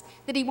was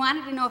that he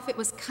wanted to know if it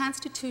was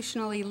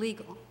constitutionally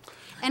legal.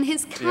 And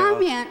his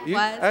comment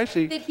was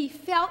that he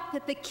felt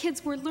that the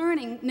kids were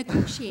learning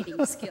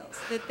negotiating skills,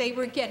 that they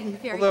were getting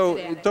very good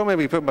at it. Don't make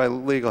me put my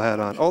legal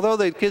hat on. Although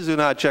the kids do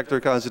not check their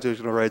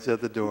constitutional rights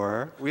at the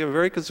door, we have a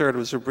very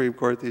conservative Supreme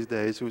Court these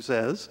days who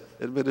says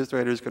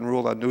administrators can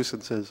rule on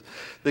nuisances.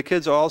 The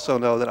kids also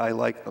know that I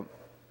like them.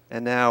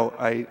 And now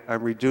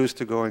I'm reduced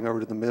to going over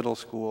to the middle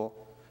school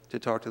to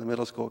talk to the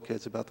middle school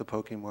kids about the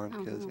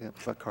Pokemon kids,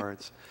 about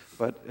cards.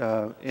 But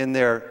in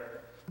there,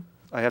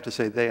 I have to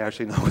say they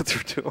actually know what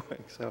they're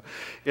doing. So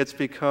it's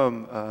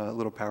become a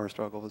little power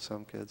struggle with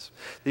some kids.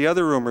 The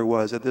other rumor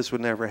was that this would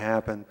never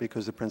happen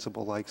because the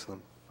principal likes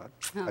them. But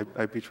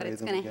I betrayed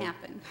them again. But it's going to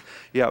happen.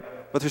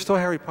 Yep, but there's still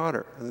Harry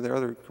Potter. And there are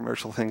other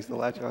commercial things to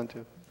latch on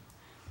to.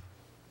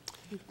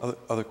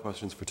 Other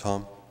questions for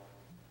Tom?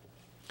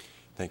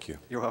 Thank you.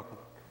 You're welcome.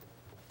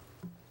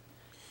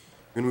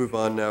 We're going to move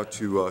on now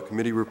to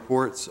committee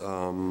reports.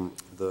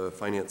 The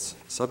Finance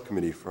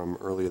Subcommittee from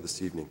earlier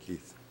this evening.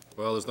 Keith.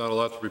 Well, there's not a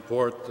lot to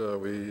report.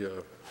 We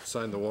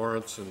signed the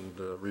warrants and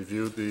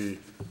reviewed the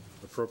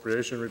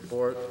appropriation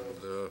report.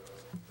 And,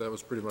 that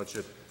was pretty much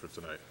it for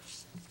tonight.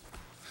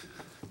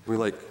 We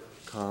like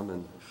calm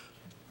and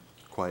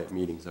quiet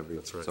meetings every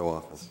so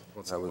often.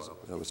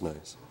 That was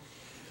nice.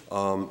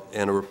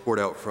 And a report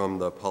out from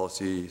the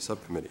Policy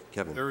Subcommittee.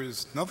 Kevin. There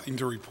is nothing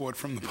to report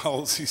from the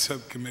Policy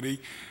Subcommittee,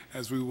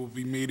 as we will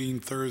be meeting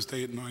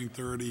Thursday at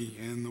 9:30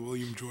 in the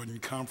William Jordan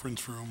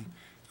Conference Room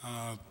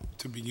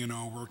to begin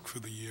our work for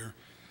the year.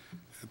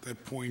 At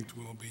that point,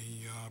 we'll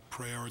be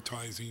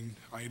prioritizing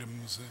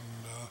items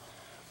and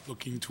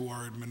looking to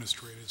our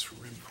administrators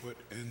for input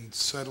and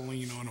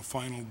settling on a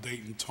final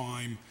date and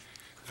time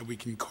that we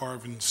can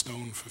carve in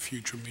stone for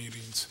future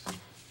meetings.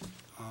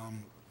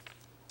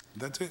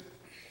 That's it.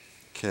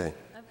 Okay.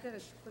 I've got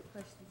a quick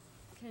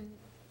question.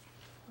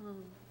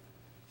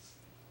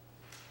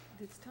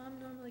 Does Tom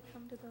normally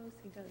come to those?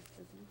 He does,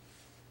 doesn't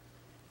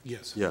he?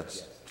 Yes.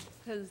 Yes.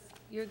 Because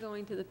you're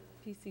going to the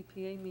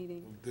PCPA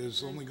meeting.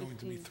 There's only going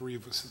to be 9:15. 3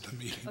 of us at the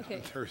meeting Okay.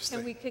 on Thursday.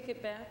 Can we kick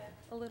it back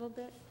a little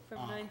bit from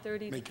 9:30 to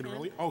 10? Make it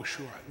early? Oh,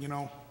 sure. You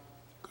know,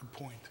 good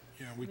point.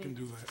 Yeah, we can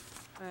do that.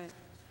 All right.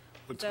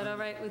 What Is that time? all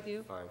right with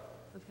you? Fine.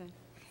 Okay.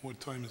 What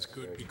time is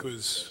good?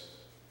 Because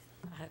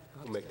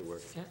We'll make it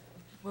work.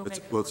 We'll make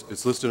it Well, work.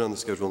 it's listed on the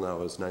schedule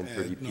now as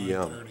 9:30 at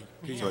PM.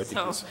 9:30. So I think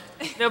So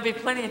it's, there'll be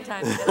plenty of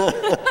time.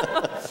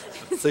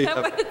 so you, that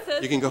what it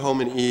says? you can go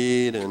home and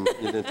eat and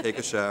you can take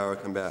a shower,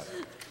 come back.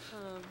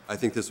 I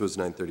think this was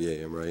 9:30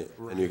 AM, right?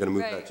 And you're going to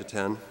move that Right. to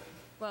 10?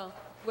 Well,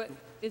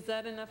 is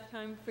that enough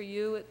time for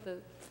you at the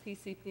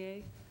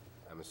PCPA?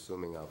 I'm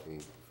assuming I'll be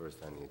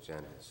first on the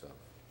agenda, so.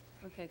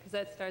 Okay, because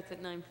that starts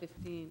at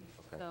 9:15.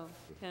 Okay. So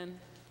 10,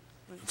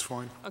 it's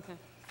fine. okay.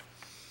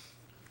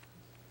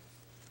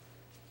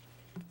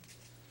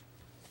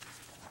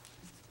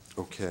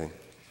 Okay.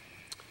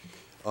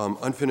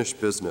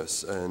 Unfinished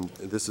business, and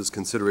this is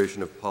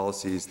consideration of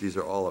policies. These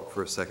are all up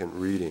for a second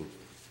reading.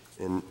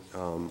 And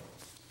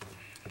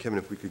Kevin,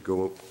 if we could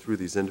go through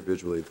these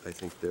individually, I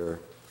think they're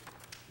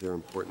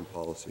important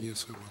policies.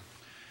 Yes, I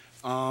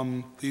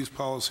will. These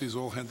policies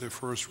all had their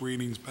first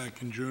readings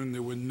back in June.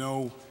 There were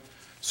no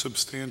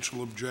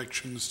substantial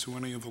objections to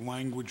any of the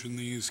language in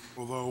these,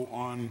 although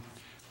on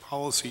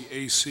policy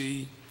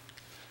AC,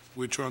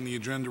 which on the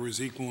agenda is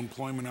equal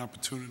employment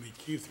opportunity,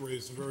 Keith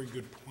raised a very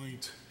good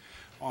point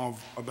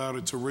about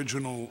its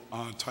original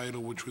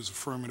title, which was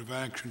affirmative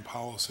action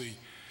policy.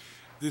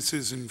 This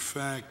is, in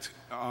fact,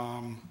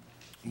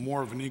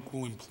 more of an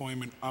equal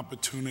employment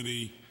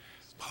opportunity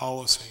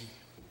policy.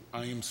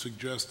 I am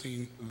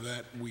suggesting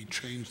that we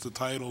change the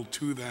title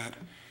to that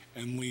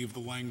and leave the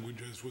language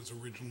as was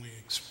originally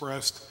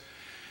expressed.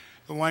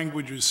 The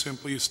language is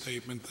simply a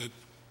statement that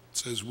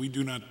says we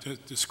do not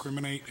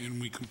discriminate and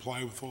we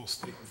comply with all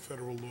state and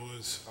federal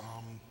laws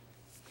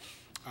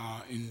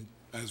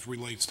as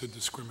relates to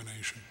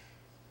discrimination.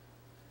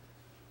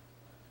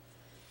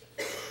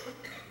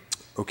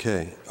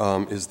 Okay.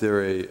 Is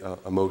there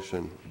a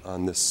motion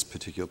on this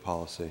particular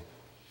policy?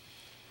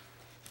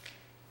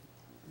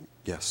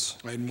 Yes.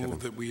 I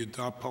move that we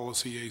adopt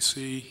policy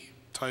AC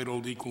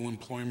titled Equal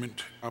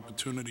Employment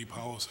Opportunity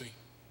Policy.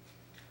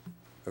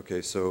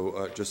 Okay,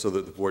 so just so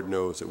that the board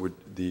knows, it would,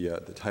 the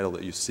title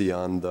that you see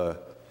on the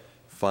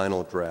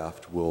final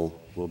draft will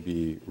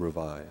be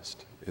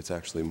revised. It's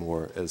actually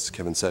more, as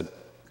Kevin said,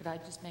 Could I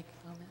just make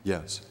a comment?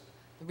 yes.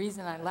 The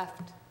reason I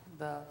left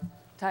the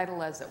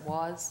title as it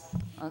was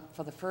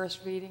for the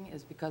first reading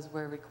is because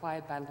we're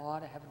required by law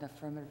to have an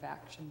affirmative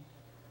action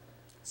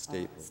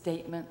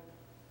statement.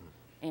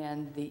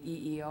 And the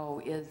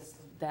EEO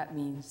that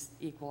means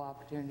equal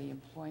opportunity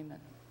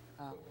employment.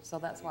 So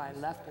that's why I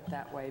left it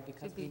that way,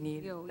 because we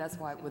need, that's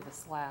why with a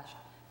slash,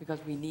 because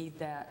we need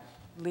that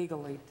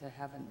legally to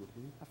have an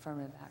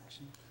affirmative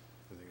action.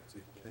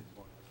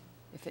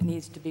 If it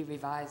needs to be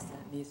revised, then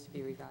it needs to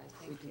be revised.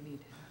 We do need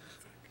it.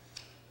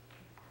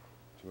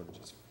 Do you want to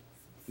just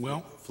Well,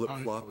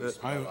 flip-flop We it?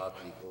 spell out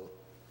equal,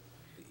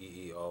 the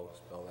EEO,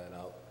 spell that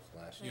out,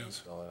 slash, Yes.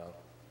 spell it out.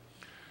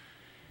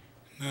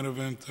 in that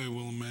event, I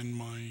will amend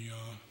my,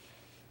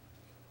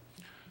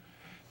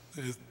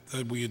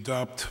 that we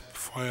adopt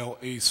file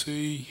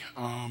AC,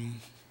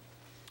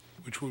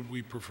 which would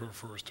we prefer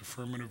first,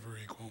 affirmative or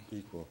equal?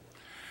 Equal.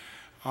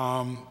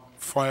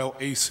 File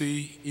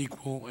AC,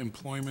 Equal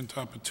Employment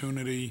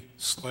Opportunity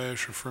 /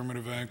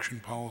 Affirmative Action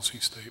Policy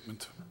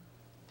Statement.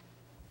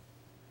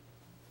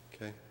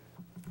 Okay.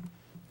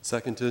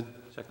 Seconded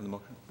Second the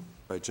motion.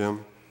 by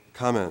Jim.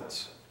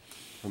 Comments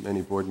from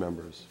any board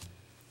members?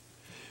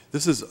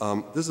 This is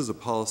a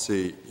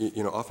policy,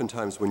 you know,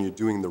 oftentimes when you're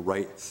doing the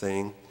right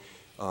thing,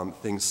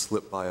 things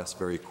slip by us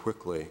very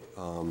quickly.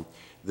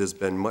 There's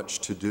been much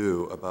to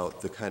do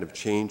about the kind of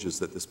changes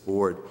that this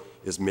board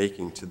is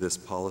making to this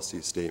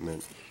policy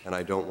statement, and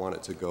I don't want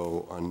it to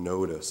go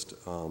unnoticed.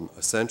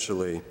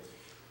 Essentially,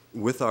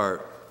 with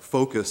our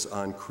focus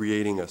on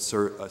creating a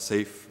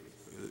safe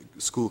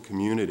school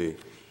community,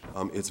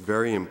 it's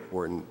very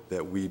important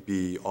that we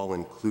be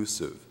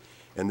all-inclusive.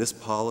 And this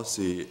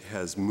policy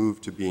has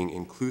moved to being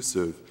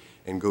inclusive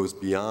and goes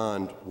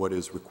beyond what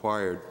is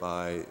required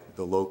by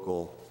the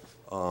local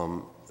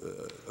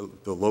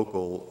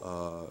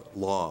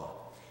law.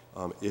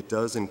 It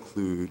does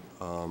include,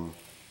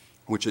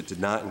 which it did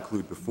not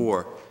include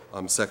before,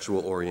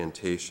 sexual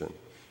orientation.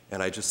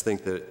 And I just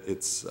think that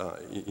it's,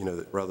 you know,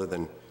 that rather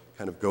than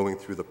kind of going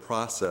through the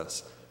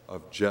process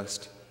of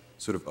just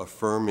sort of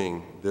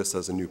affirming this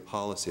as a new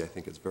policy, I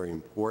think it's very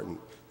important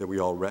that we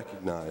all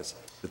recognize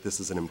that this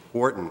is an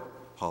important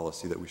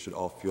policy that we should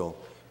all feel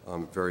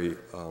very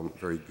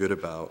good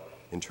about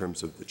in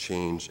terms of the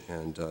change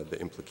and the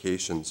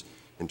implications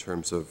in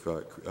terms of,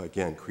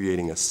 again,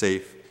 creating a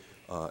safe,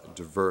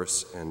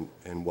 diverse,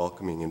 and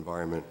welcoming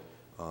environment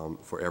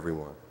for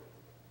everyone.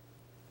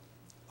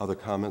 Other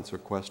comments or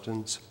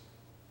questions?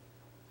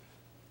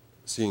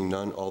 Seeing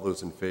none, all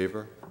those in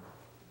favor?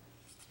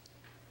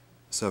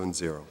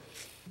 7-0.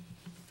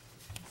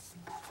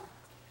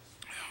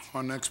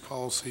 Our next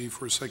policy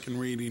for second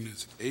reading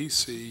is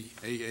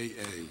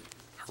ACAAA,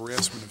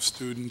 harassment of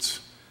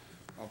students.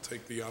 I'll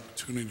take the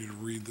opportunity to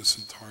read this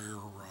entire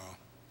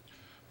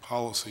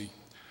policy.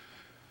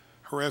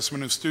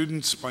 Harassment of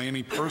students by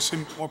any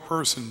person or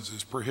persons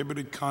is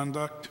prohibited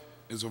conduct,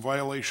 is a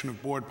violation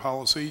of board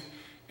policy,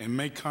 and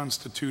may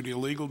constitute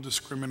illegal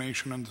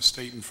discrimination under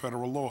state and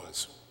federal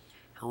laws.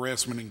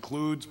 Harassment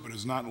includes, but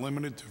is not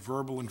limited to,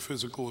 verbal and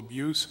physical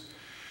abuse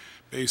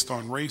based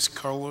on race,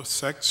 color,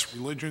 sex,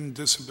 religion,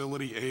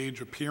 disability, age,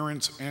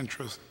 appearance,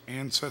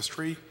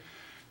 ancestry,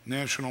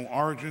 national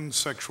origin,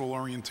 sexual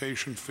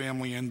orientation,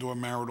 family and/or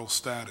marital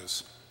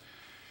status.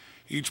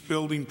 Each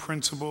building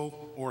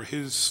principal or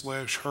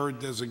his/her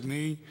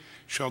designee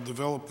shall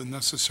develop the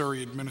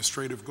necessary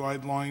administrative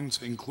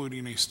guidelines,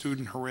 including a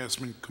student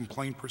harassment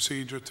complaint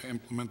procedure to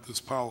implement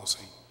this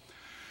policy.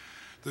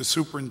 The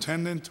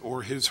superintendent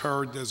or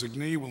his/her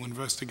designee will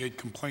investigate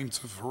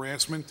complaints of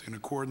harassment in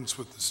accordance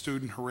with the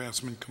student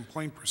harassment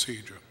complaint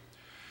procedure.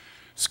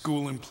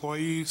 School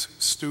employees,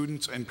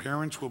 students, and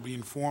parents will be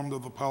informed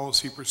of the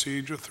policy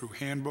procedure through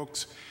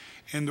handbooks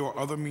and/or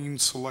other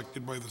means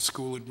selected by the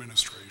school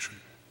administration.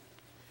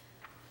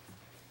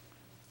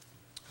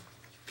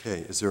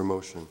 Okay, is there a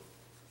motion?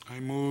 I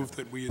move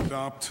that we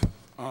adopt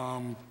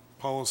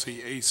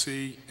policy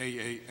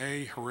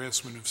ACAAA,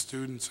 harassment of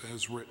students,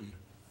 as written.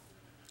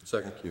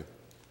 Second. Thank you.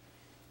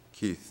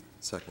 Keith,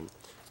 second.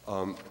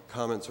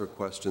 Comments or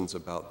questions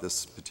about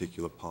this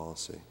particular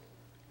policy?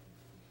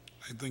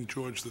 I think,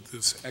 George, that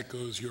this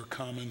echoes your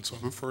comments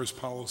on the first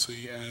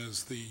policy,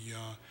 as the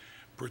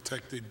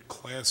protected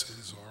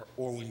classes are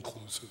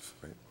all-inclusive.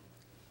 Right.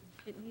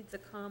 It needs a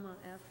comma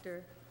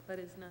after, but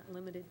is not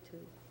limited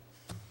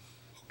to.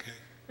 Okay.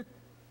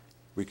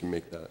 We can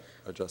make that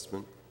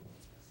adjustment.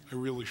 I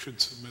really should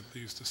submit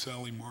these to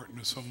Sally Martin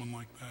or someone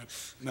like that,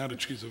 now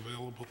that she's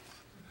available.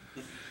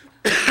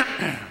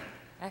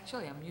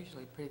 Actually, I'm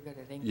usually pretty good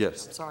at English.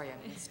 Yes. I'm sorry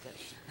I missed it.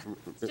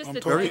 It's just I'm a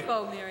very-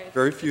 typo, Mary. It's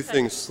Very just a few typo.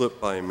 things slip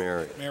by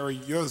Mary. Mary,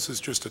 yours is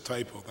just a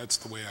typo. That's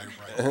the way I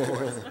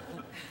write.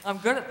 I'm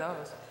good at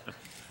those.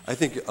 I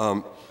think,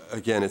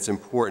 again, it's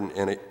important,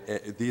 and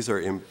these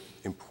are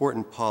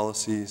important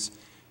policies.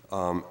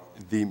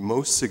 The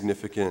most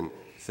significant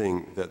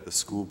thing that the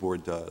school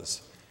board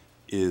does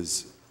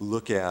is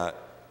look at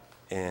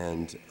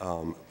and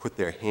put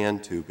their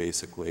hand to,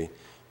 basically,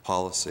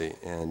 policy.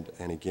 And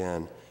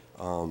again,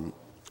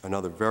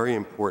 another very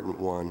important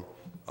one,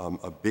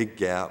 a big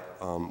gap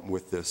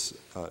with this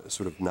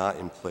sort of not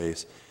in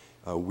place.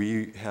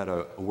 We had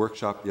a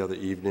workshop the other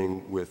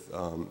evening with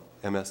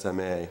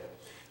MSMA.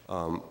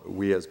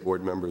 We as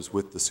board members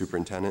with the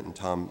superintendent, and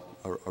Tom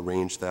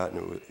arranged that,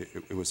 and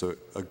it was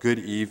a good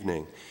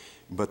evening.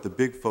 But the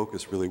big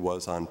focus really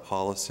was on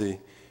policy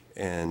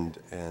and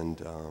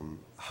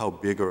how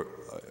big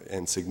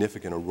and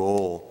significant a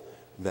role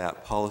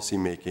that policy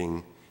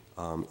making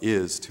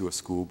is to a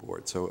school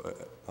board. So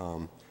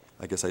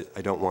I guess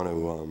I don't want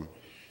to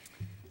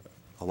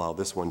allow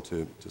this one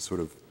to sort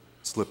of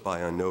slip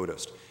by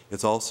unnoticed.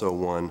 It's also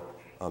one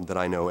that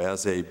I know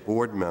as a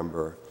board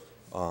member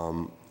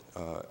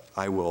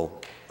I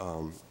will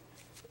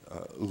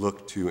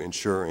look to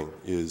ensuring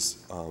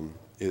is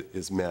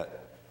met.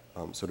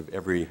 Sort of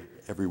every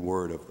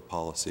word of the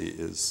policy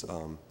is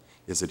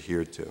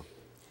adhered to,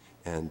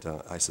 and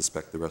I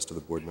suspect the rest of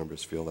the board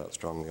members feel that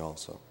strongly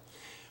also.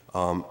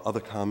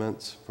 Other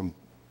comments from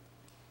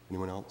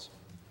anyone else?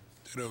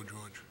 Ditto,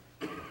 George.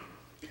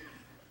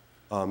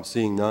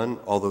 Seeing none,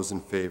 all those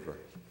in favor?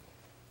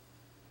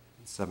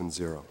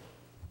 7-0.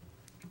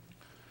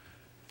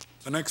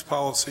 The next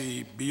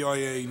policy,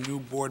 BIA, new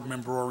board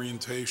member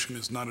orientation,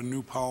 is not a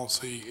new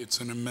policy. It's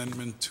an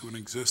amendment to an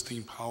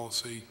existing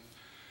policy.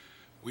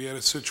 We had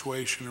a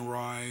situation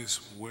arise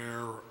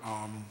where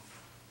a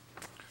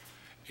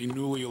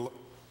newly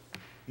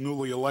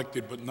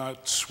elected but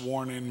not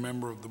sworn-in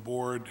member of the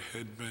board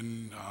had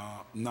been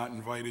not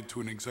invited to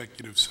an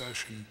executive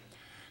session,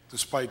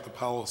 despite the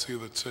policy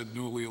that said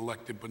newly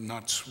elected but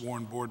not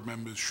sworn board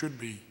members should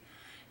be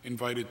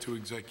invited to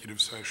executive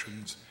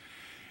sessions.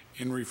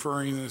 In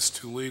referring this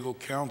to legal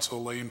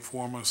counsel, they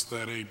inform us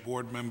that a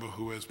board member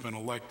who has been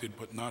elected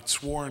but not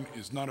sworn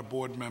is not a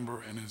board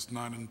member and is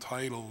not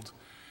entitled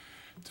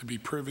to be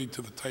privy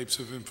to the types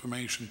of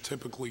information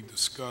typically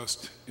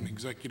discussed in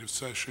executive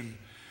session,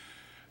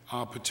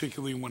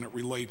 particularly when it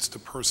relates to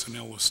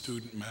personnel or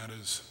student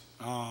matters.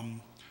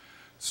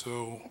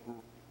 So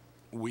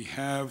we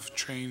have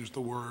changed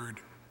the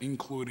word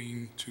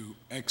including to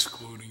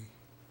excluding,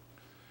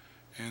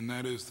 and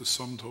that is the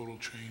sum total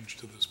change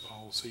to this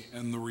policy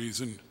and the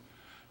reason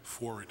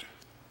for it.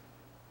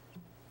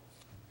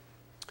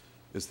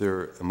 Is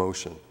there a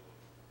motion?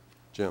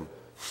 Jim?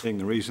 Seeing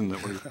the reason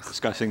that we're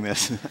discussing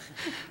this,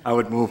 I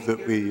would move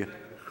that we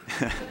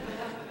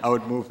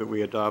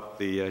adopt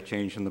the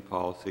change in the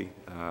policy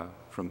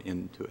from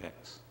in to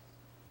X.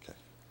 Okay.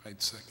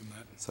 I'd second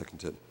that.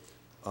 Seconded.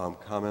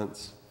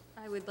 Comments?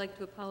 I would like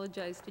to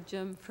apologize to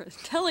Jim for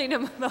telling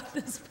him about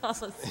this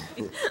policy.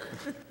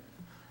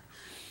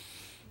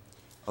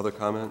 Other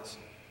comments?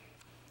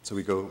 So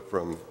we go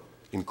from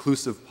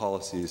inclusive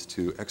policies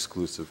to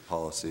exclusive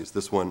policies.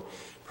 This one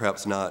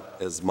perhaps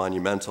not as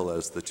monumental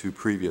as the two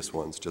previous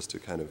ones, just to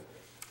kind of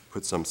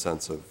put some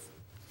sense of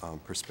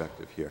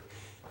perspective here.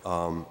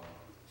 All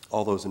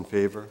those in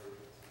favor?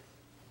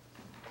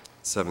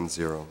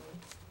 7-0.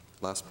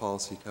 Last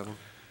policy, Kevin?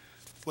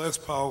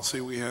 Last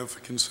policy we have for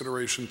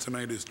consideration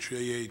tonight is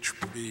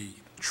JHB,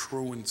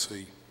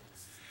 truancy.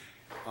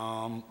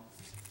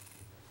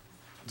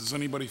 Does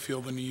anybody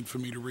feel the need for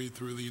me to read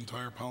through the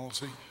entire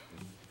policy?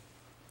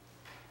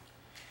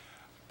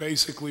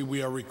 Basically,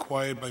 we are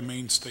required by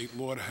Maine state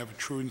law to have a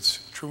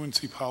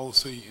truancy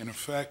policy in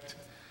effect.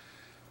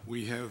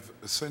 We have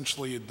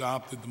essentially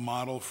adopted the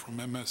model from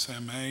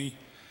MSMA.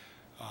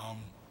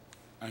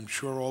 I'm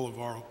sure all of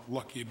our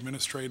lucky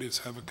administrators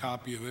have a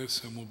copy of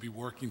this and will be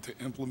working to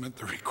implement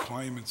the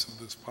requirements of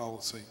this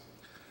policy.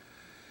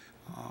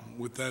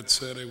 With that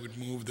said, I would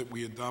move that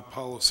we adopt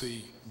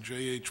policy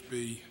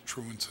JHB,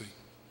 truancy.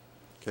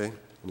 Okay,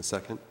 in a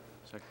second.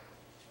 Second.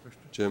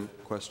 Jim,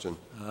 question?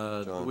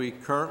 Do we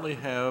currently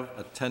have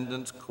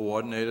attendance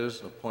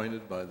coordinators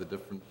appointed by the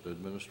different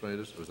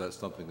administrators, or is that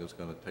something that's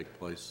going to take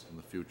place in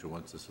the future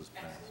once this is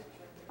passed?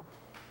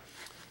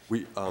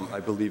 We, I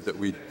believe that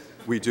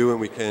we do, and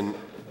we can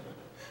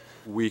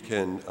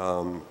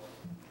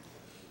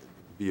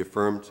be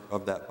affirmed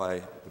of that by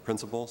the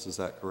principals. Is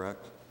that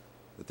correct?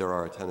 That there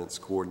are attendance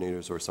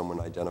coordinators or someone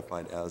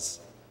identified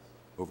as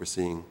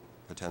overseeing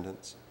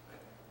attendance?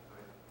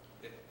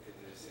 It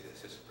is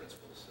assistant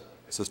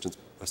principals.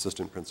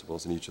 Assistant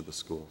principals in each of the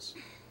schools.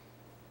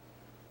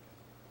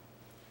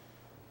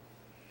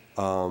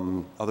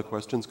 Other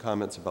questions,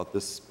 comments about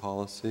this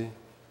policy?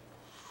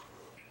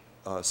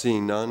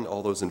 Seeing none,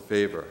 all those in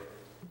favor?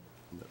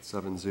 That's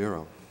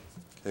 7-0.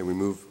 Okay, we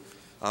move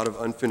out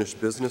of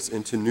unfinished business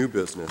into new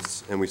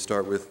business, and we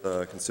start with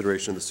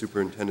consideration of the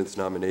superintendent's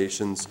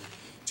nominations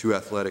to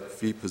athletic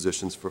fee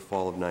positions for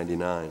fall of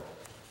 '99.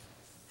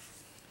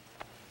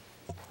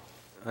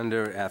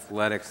 Under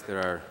athletics,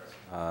 there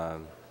are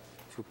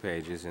 2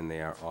 pages, and they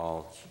are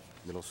all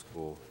middle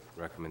school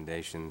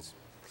recommendations.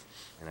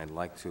 And I'd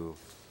like to,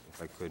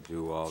 if I could,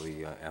 do all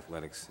the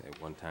athletics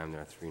at one time.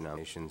 There are 3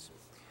 nominations.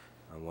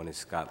 One is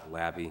Scott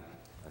Labby,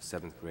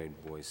 7th grade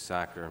boys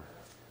soccer,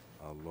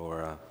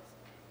 Laura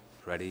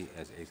Preddy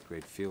as 8th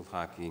grade field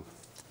hockey,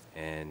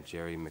 and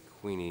Jerry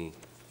McQueenie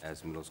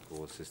as middle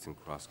school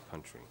assistant cross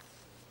country.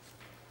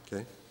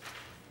 Okay.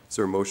 Is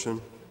there a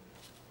motion?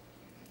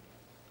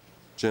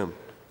 Jim?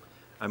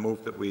 I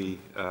move that we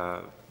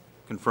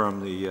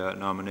confirm the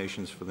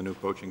nominations for the new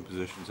coaching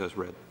positions as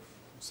read.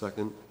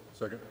 Second?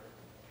 Second?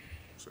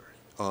 Sorry.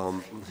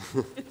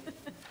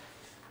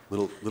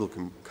 Little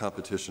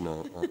competition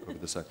over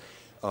the side.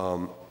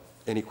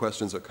 Any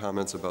questions or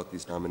comments about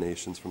these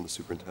nominations from the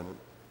superintendent?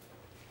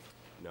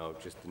 No,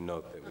 just to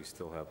note that we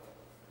still have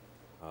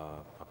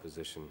a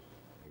position,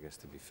 I guess,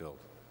 to be filled.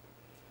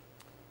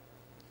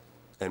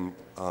 And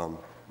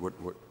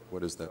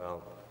what is that?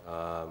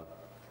 Well,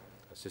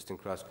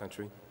 assistant cross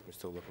country, we're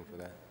still looking for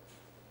that?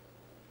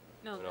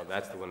 No, No,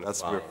 that's the one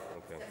That's that's where-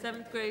 okay.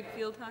 7th grade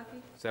field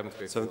hockey? 7th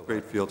grade. 7th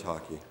grade field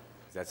hockey.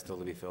 Is that still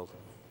to be filled?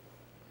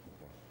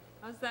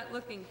 How's that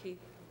looking, Keith?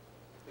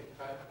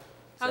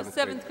 How's 7th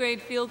grade. 7th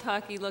grade field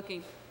hockey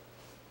looking?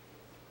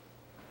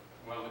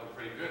 Well, looking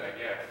pretty good, I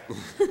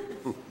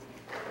guess.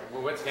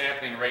 Well, what's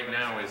happening right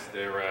now is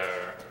there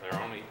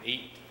are only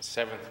 8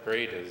 7th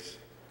graders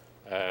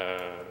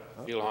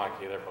field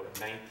hockey. There are about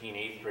 19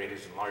 8th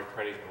graders, and Laurie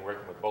Preddy's been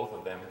working with both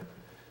of them.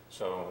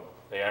 So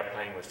they are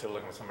playing. We're still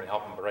looking for somebody to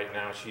help them, but right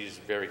now she's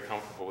very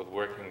comfortable with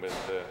working with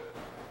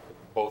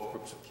both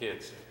groups of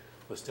kids.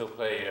 We'll still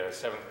play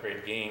 7th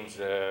grade games.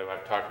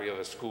 I've talked with the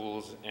other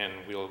schools, and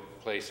we'll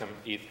play some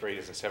 8th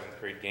graders and 7th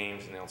grade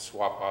games, and they'll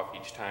swap off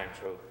each time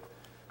so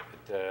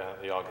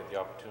that they all get the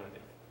opportunity.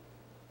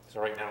 So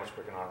right now it's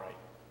working all right.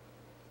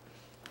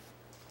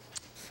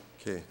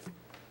 Okay,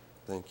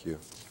 thank you.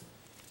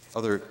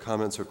 Other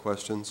comments or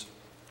questions?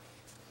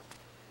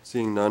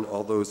 Seeing none,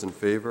 all those in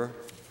favor?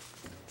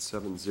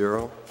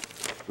 7-0.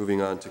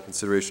 Moving on to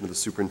consideration of the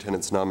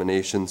superintendent's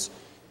nominations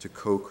to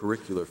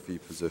co-curricular fee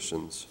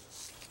positions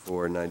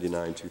for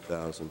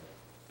 99-2000.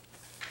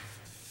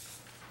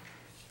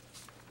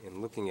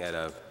 In looking at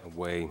a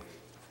way,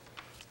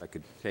 I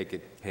could take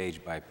it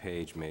page by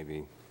page,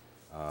 maybe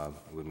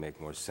it would make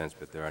more sense,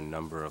 but there are a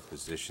number of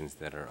positions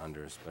that are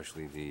under,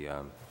 especially the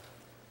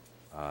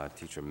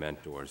teacher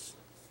mentors.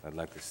 I'd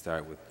like to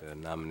start with the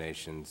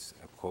nominations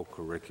of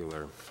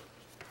co-curricular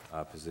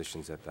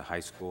positions at the high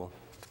school,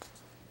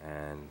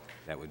 and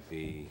that would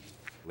be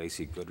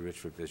Lacey Goodrich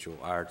for visual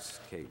arts,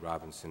 Kate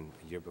Robinson,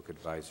 yearbook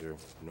advisor,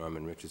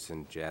 Norman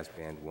Richardson, jazz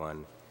band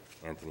 1,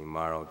 Anthony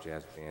Morrow,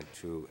 jazz band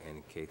 2,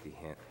 and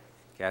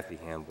Kathy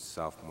Hamble,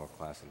 sophomore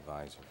class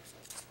advisor.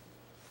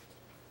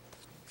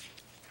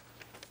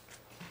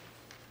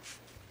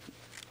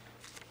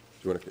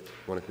 you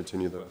want to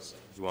continue those?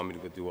 You want me to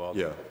go do all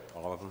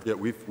of them? Yeah,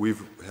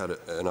 we've had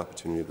an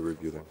opportunity to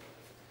review them.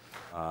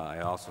 I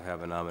also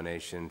have a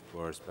nomination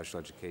for a special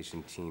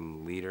education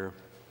team leader,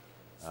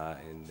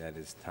 and that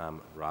is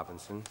Tom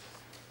Robinson.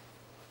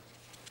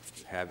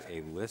 You have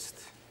a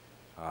list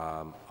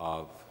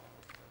of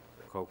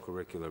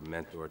co-curricular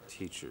mentor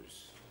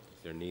teachers.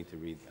 Is there need to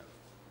read them?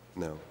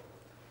 No.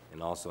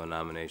 And also a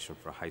nomination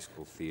for high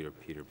school theater,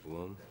 Peter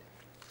Bloom.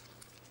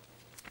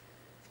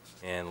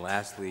 And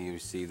lastly, you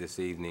see this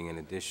evening, in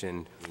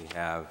addition, we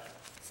have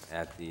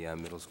at the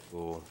middle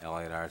school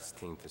Allied Arts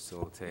team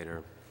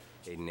facilitator,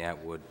 Hayden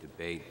Atwood,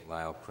 debate,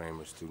 Lyle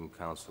Kramer, student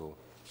council,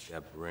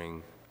 Deb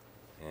Ring,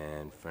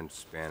 and French,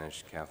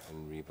 Spanish,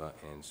 Kathleen Riva,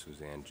 and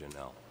Suzanne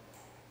Janelle.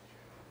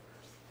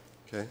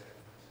 Okay.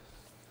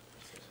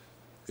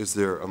 Is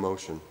there a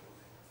motion?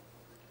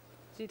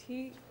 Did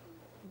he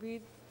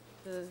read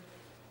the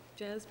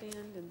jazz band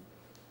and?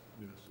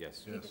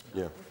 Yes.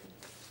 Yeah.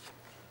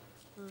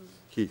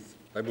 Keith?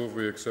 I move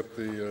we accept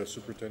the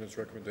superintendent's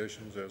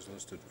recommendations as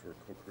listed for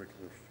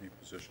co-curricular fee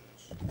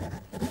positions.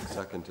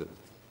 Seconded.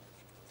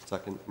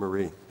 Second,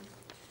 Marie.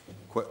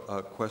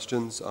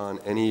 Questions on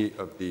any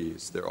of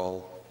these? They're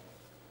all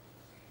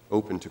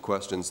open to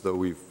questions, though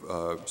we've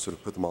sort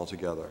of put them all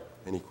together.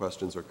 Any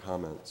questions or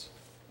comments?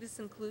 This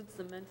includes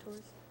the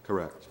mentors?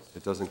 Correct.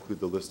 It does include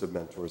the list of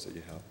mentors that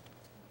you have.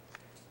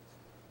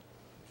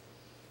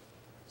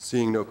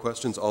 Seeing no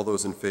questions, all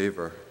those in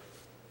favor?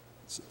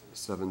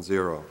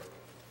 7-0.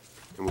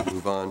 And we'll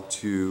move on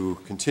to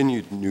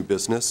continued new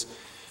business.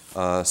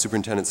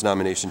 Superintendent's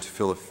nomination to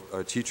fill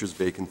a teacher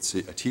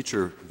vacancy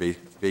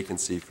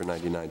for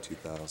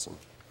 99-2000.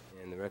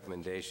 And the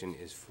recommendation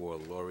is for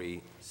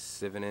Lori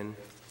Sivanen,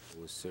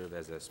 who will serve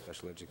as a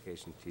special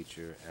education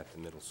teacher at the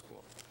middle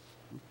school.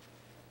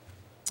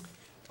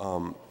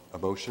 A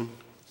motion?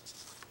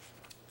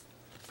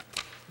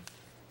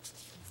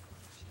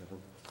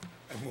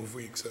 I move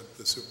we accept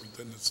the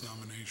superintendent's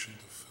nomination to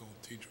fill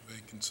a teacher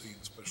vacancy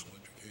in special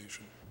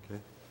education. Okay.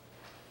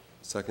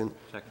 Second?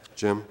 Second.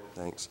 Jim,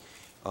 thanks.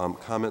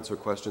 Comments or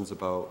questions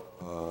about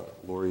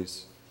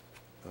Lori's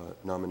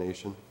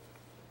nomination?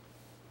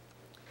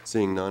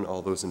 Seeing none,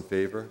 all those in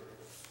favor?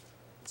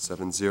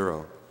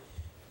 7-0.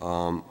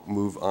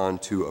 Move on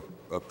to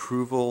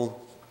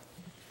approval,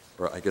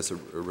 or I guess a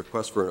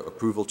request for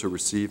approval to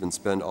receive and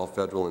spend all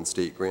federal and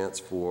state grants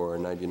for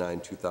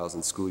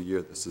 99-2000 school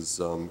year. This is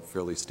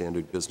fairly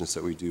standard business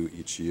that we do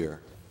each year.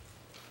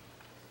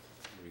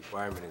 The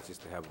requirement is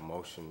just to have a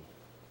motion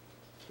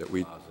that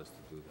we allows us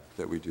to do that.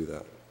 That we do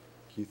that.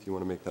 Keith, you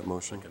want to make that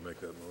motion? I can make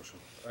that motion.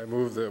 I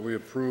move that we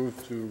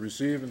approve to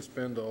receive and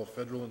spend all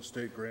federal and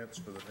state grants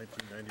for the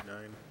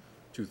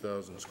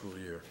 1999-2000 school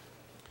year.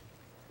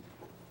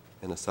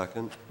 And a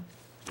second?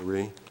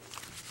 Marie?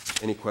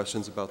 Any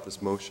questions about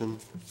this motion?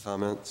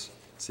 Comments?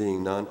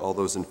 Seeing none, all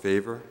those in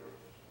favor?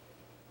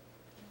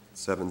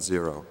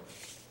 7-0.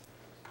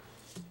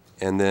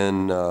 And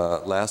then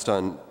last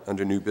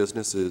under new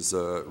business is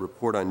a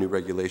report on new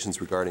regulations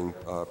regarding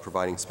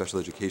providing special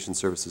education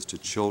services to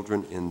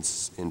children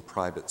in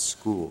private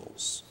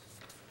schools.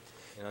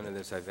 And under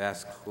this, I've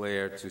asked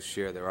Claire to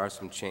share, there are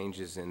some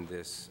changes in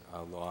this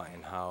law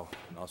and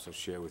also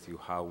share with you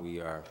how we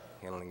are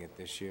handling it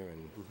this year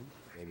and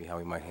maybe how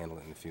we might handle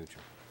it in the future.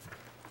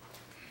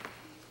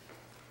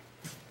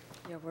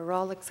 Yeah, we're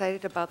all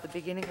excited about the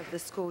beginning of the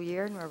school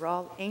year, and we're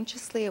all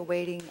anxiously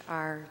awaiting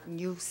our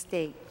new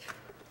state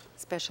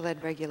special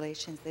ed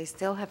regulations. They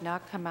still have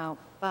not come out,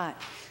 but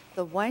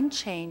the one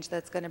change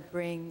that's going to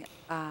bring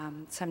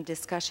some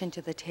discussion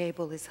to the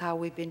table is how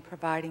we've been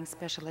providing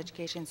special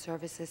education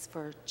services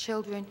for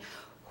children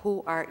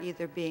who are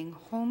either being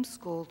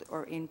homeschooled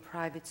or in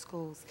private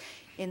schools.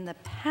 In the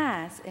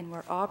past, and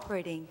we're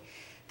operating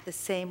the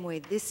same way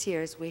this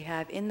year as we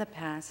have in the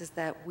past, is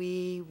that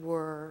we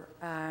were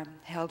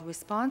held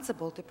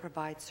responsible to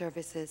provide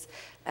services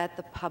at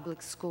the public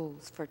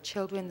schools for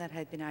children that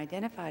had been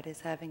identified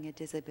as having a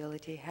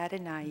disability, had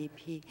an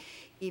IEP,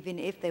 even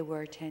if they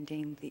were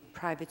attending the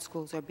private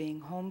schools or being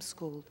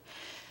homeschooled.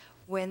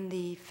 When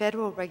the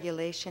federal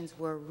regulations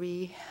were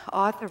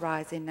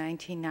reauthorized in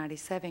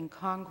 1997,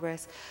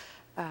 Congress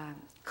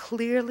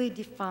clearly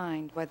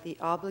defined what the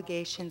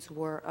obligations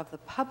were of the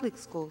public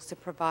schools to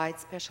provide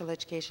special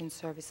education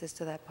services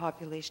to that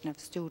population of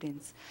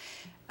students.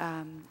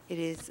 It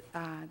is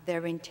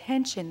their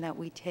intention that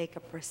we take a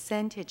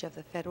percentage of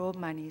the federal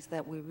monies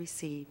that we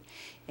receive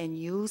and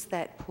use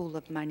that pool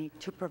of money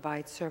to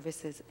provide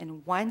services.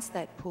 And once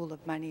that pool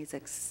of money is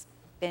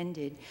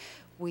expended,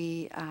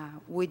 we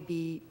would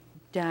be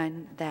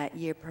done that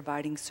year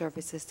providing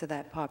services to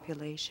that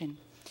population.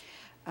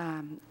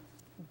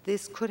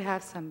 This could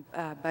have some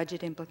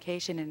budget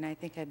implication, and I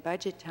think at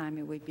budget time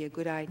it would be a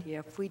good idea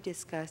if we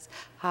discuss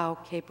how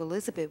Cape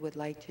Elizabeth would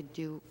like to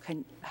do,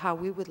 how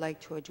we would like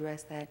to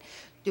address that.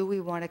 Do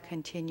we want to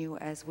continue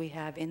as we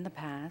have in the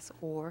past,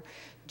 or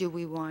do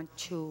we want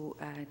to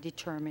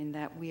determine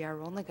that we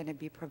are only going to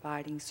be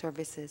providing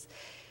services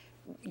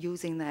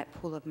using that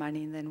pool of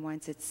money, and then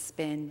once it's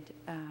spent,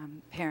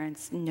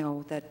 parents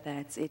know that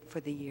that's it for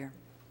the year?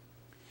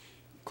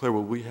 Claire,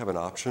 will we have an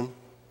option?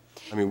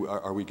 I mean,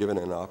 are we given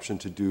an option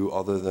to do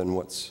other than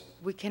what's...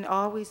 We can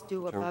always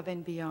do above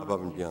and beyond.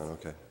 Above and yes. beyond,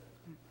 okay.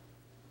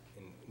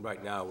 And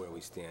right now, where we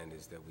stand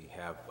is that we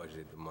have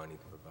budgeted the money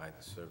to provide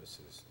the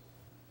services.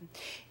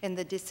 And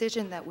the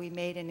decision that we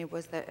made, and it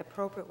was the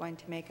appropriate one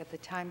to make at the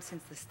time,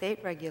 since the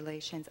state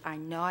regulations are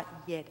not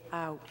yet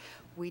out,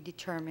 we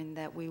determined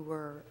that we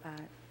were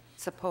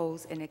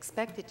supposed and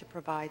expected to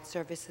provide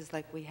services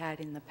like we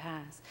had in the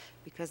past,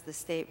 because the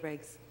state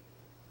regs,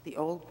 the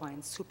old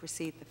ones,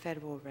 supersede the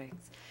federal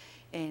regs.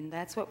 And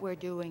that's what we're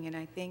doing, and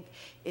I think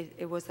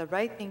it was the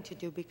right thing to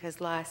do, because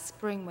last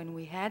spring, when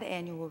we had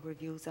annual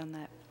reviews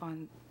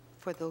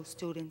for those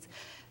students,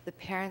 the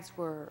parents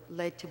were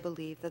led to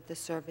believe that the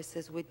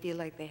services would be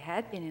like they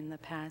had been in the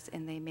past,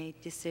 and they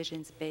made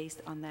decisions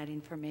based on that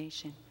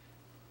information.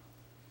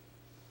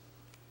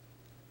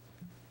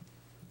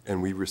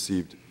 And we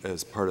received,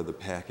 as part of the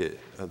packet,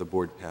 the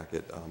board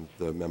packet,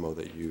 the memo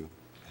that you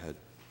had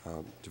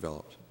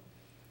developed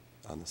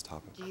on this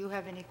topic. Do you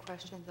have any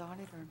questions on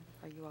it,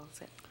 or are you all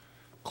set?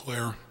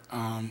 Claire,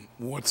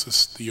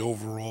 what's the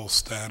overall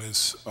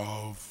status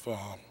of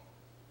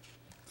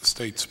the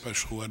state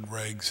special ed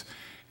regs,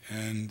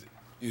 and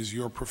is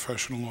your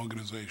professional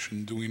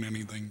organization doing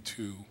anything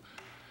to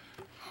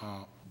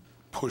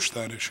push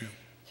that issue?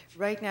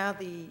 Right now,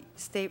 the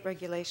state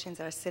regulations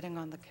are sitting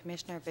on the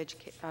Commissioner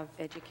of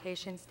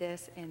Education's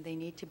desk, and they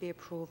need to be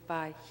approved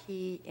by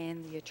he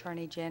and the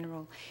Attorney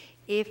General.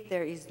 If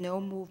there is no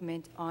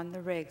movement on the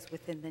regs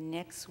within the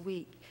next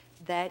week,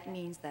 that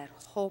means that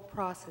whole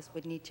process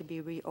would need to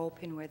be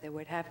reopened, where there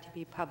would have to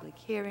be public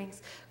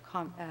hearings,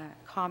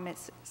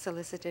 comments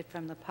solicited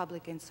from the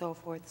public, and so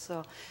forth.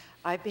 So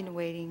I've been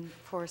waiting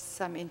for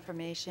some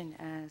information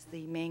as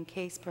the main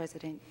case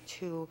president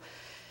to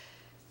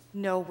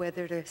know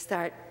whether to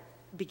start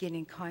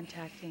beginning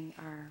contacting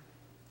our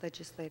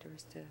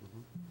legislators to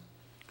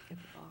get the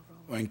ball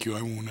rolling. Thank you.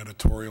 I won't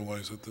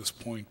editorialize at this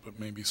point, but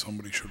maybe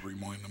somebody should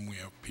remind them we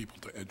have people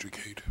to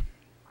educate.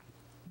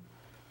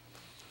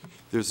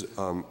 There's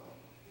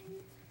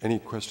any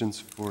questions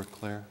for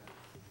Claire?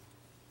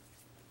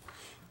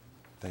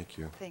 Thank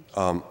you. Thank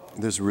you.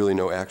 There's really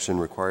no action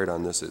required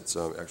on this. It's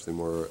actually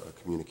more a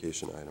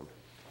communication item.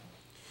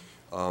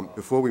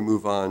 Before we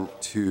move on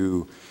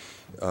to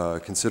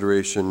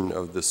consideration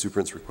of the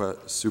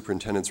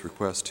superintendent's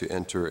request to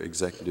enter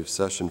executive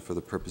session for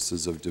the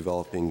purposes of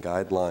developing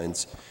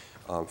guidelines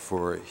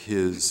for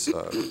his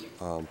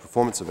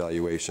performance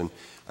evaluation,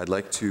 I'd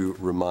like to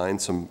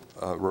remind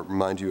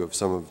you of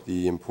some of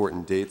the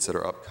important dates that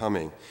are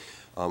upcoming.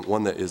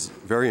 One that is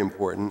very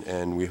important,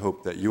 and we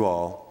hope that you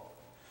all,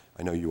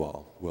 I know you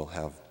all will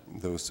have,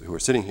 those who are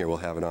sitting here will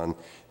have it on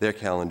their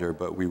calendar,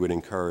 but we would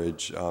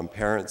encourage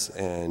parents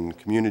and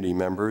community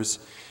members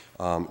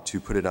to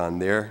put it on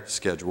their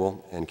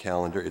schedule and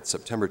calendar. It's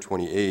September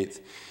 28th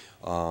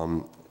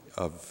in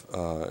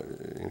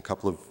a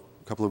couple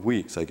of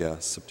weeks, I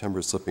guess. September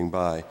is slipping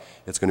by.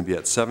 It's going to be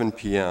at 7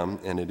 p.m.,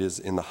 and it is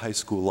in the high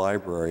school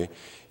library,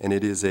 and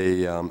it is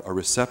a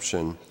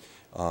reception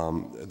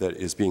that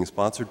is being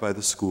sponsored by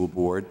the school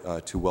board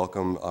to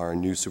welcome our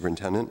new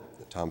superintendent,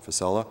 Tom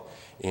Fasella,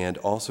 and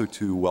also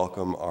to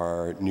welcome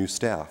our new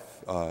staff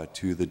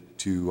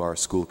to our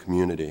school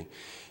community.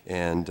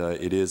 And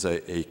it is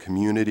a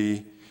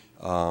community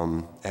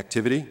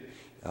activity,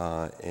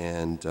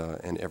 and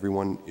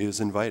everyone is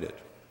invited.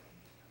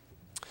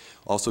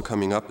 Also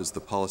coming up is the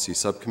policy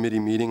subcommittee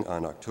meeting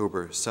on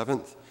October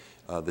 7th.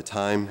 The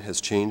time has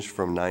changed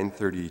from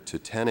 9:30 to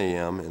 10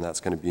 a.m., and that's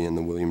going to be in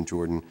the William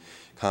Jordan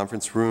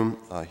Conference Room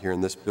here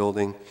in this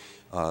building.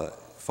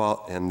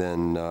 And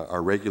then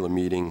our regular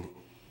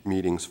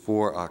meetings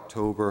for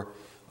October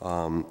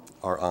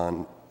are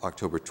on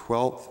October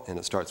 12th, and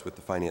it starts with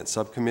the Finance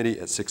Subcommittee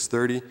at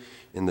 6:30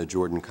 in the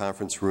Jordan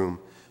Conference Room,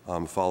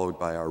 followed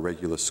by our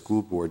regular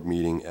school board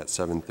meeting at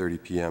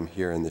 7:30 p.m.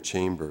 here in the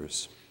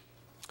chambers.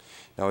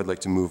 Now I'd like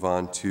to move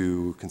on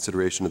to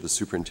consideration of the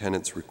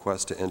superintendent's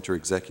request to enter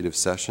executive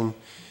session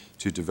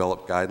to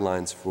develop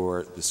guidelines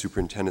for the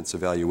superintendent's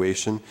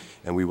evaluation,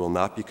 and we will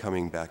not be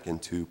coming back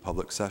into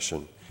public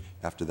session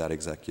after that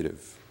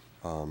executive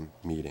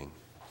meeting.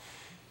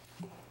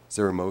 Is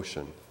there a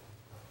motion?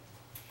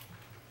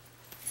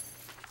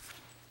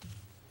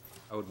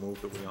 I would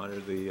move that we honor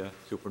the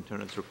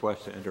superintendent's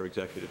request to enter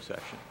executive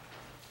session.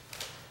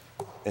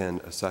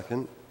 And a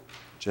second?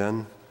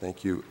 Jen,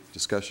 thank you.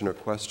 Discussion or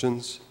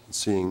questions?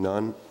 Seeing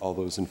none, all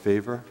those in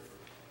favor?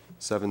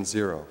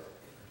 7-0.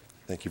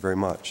 Thank you very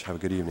much. Have a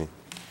good evening.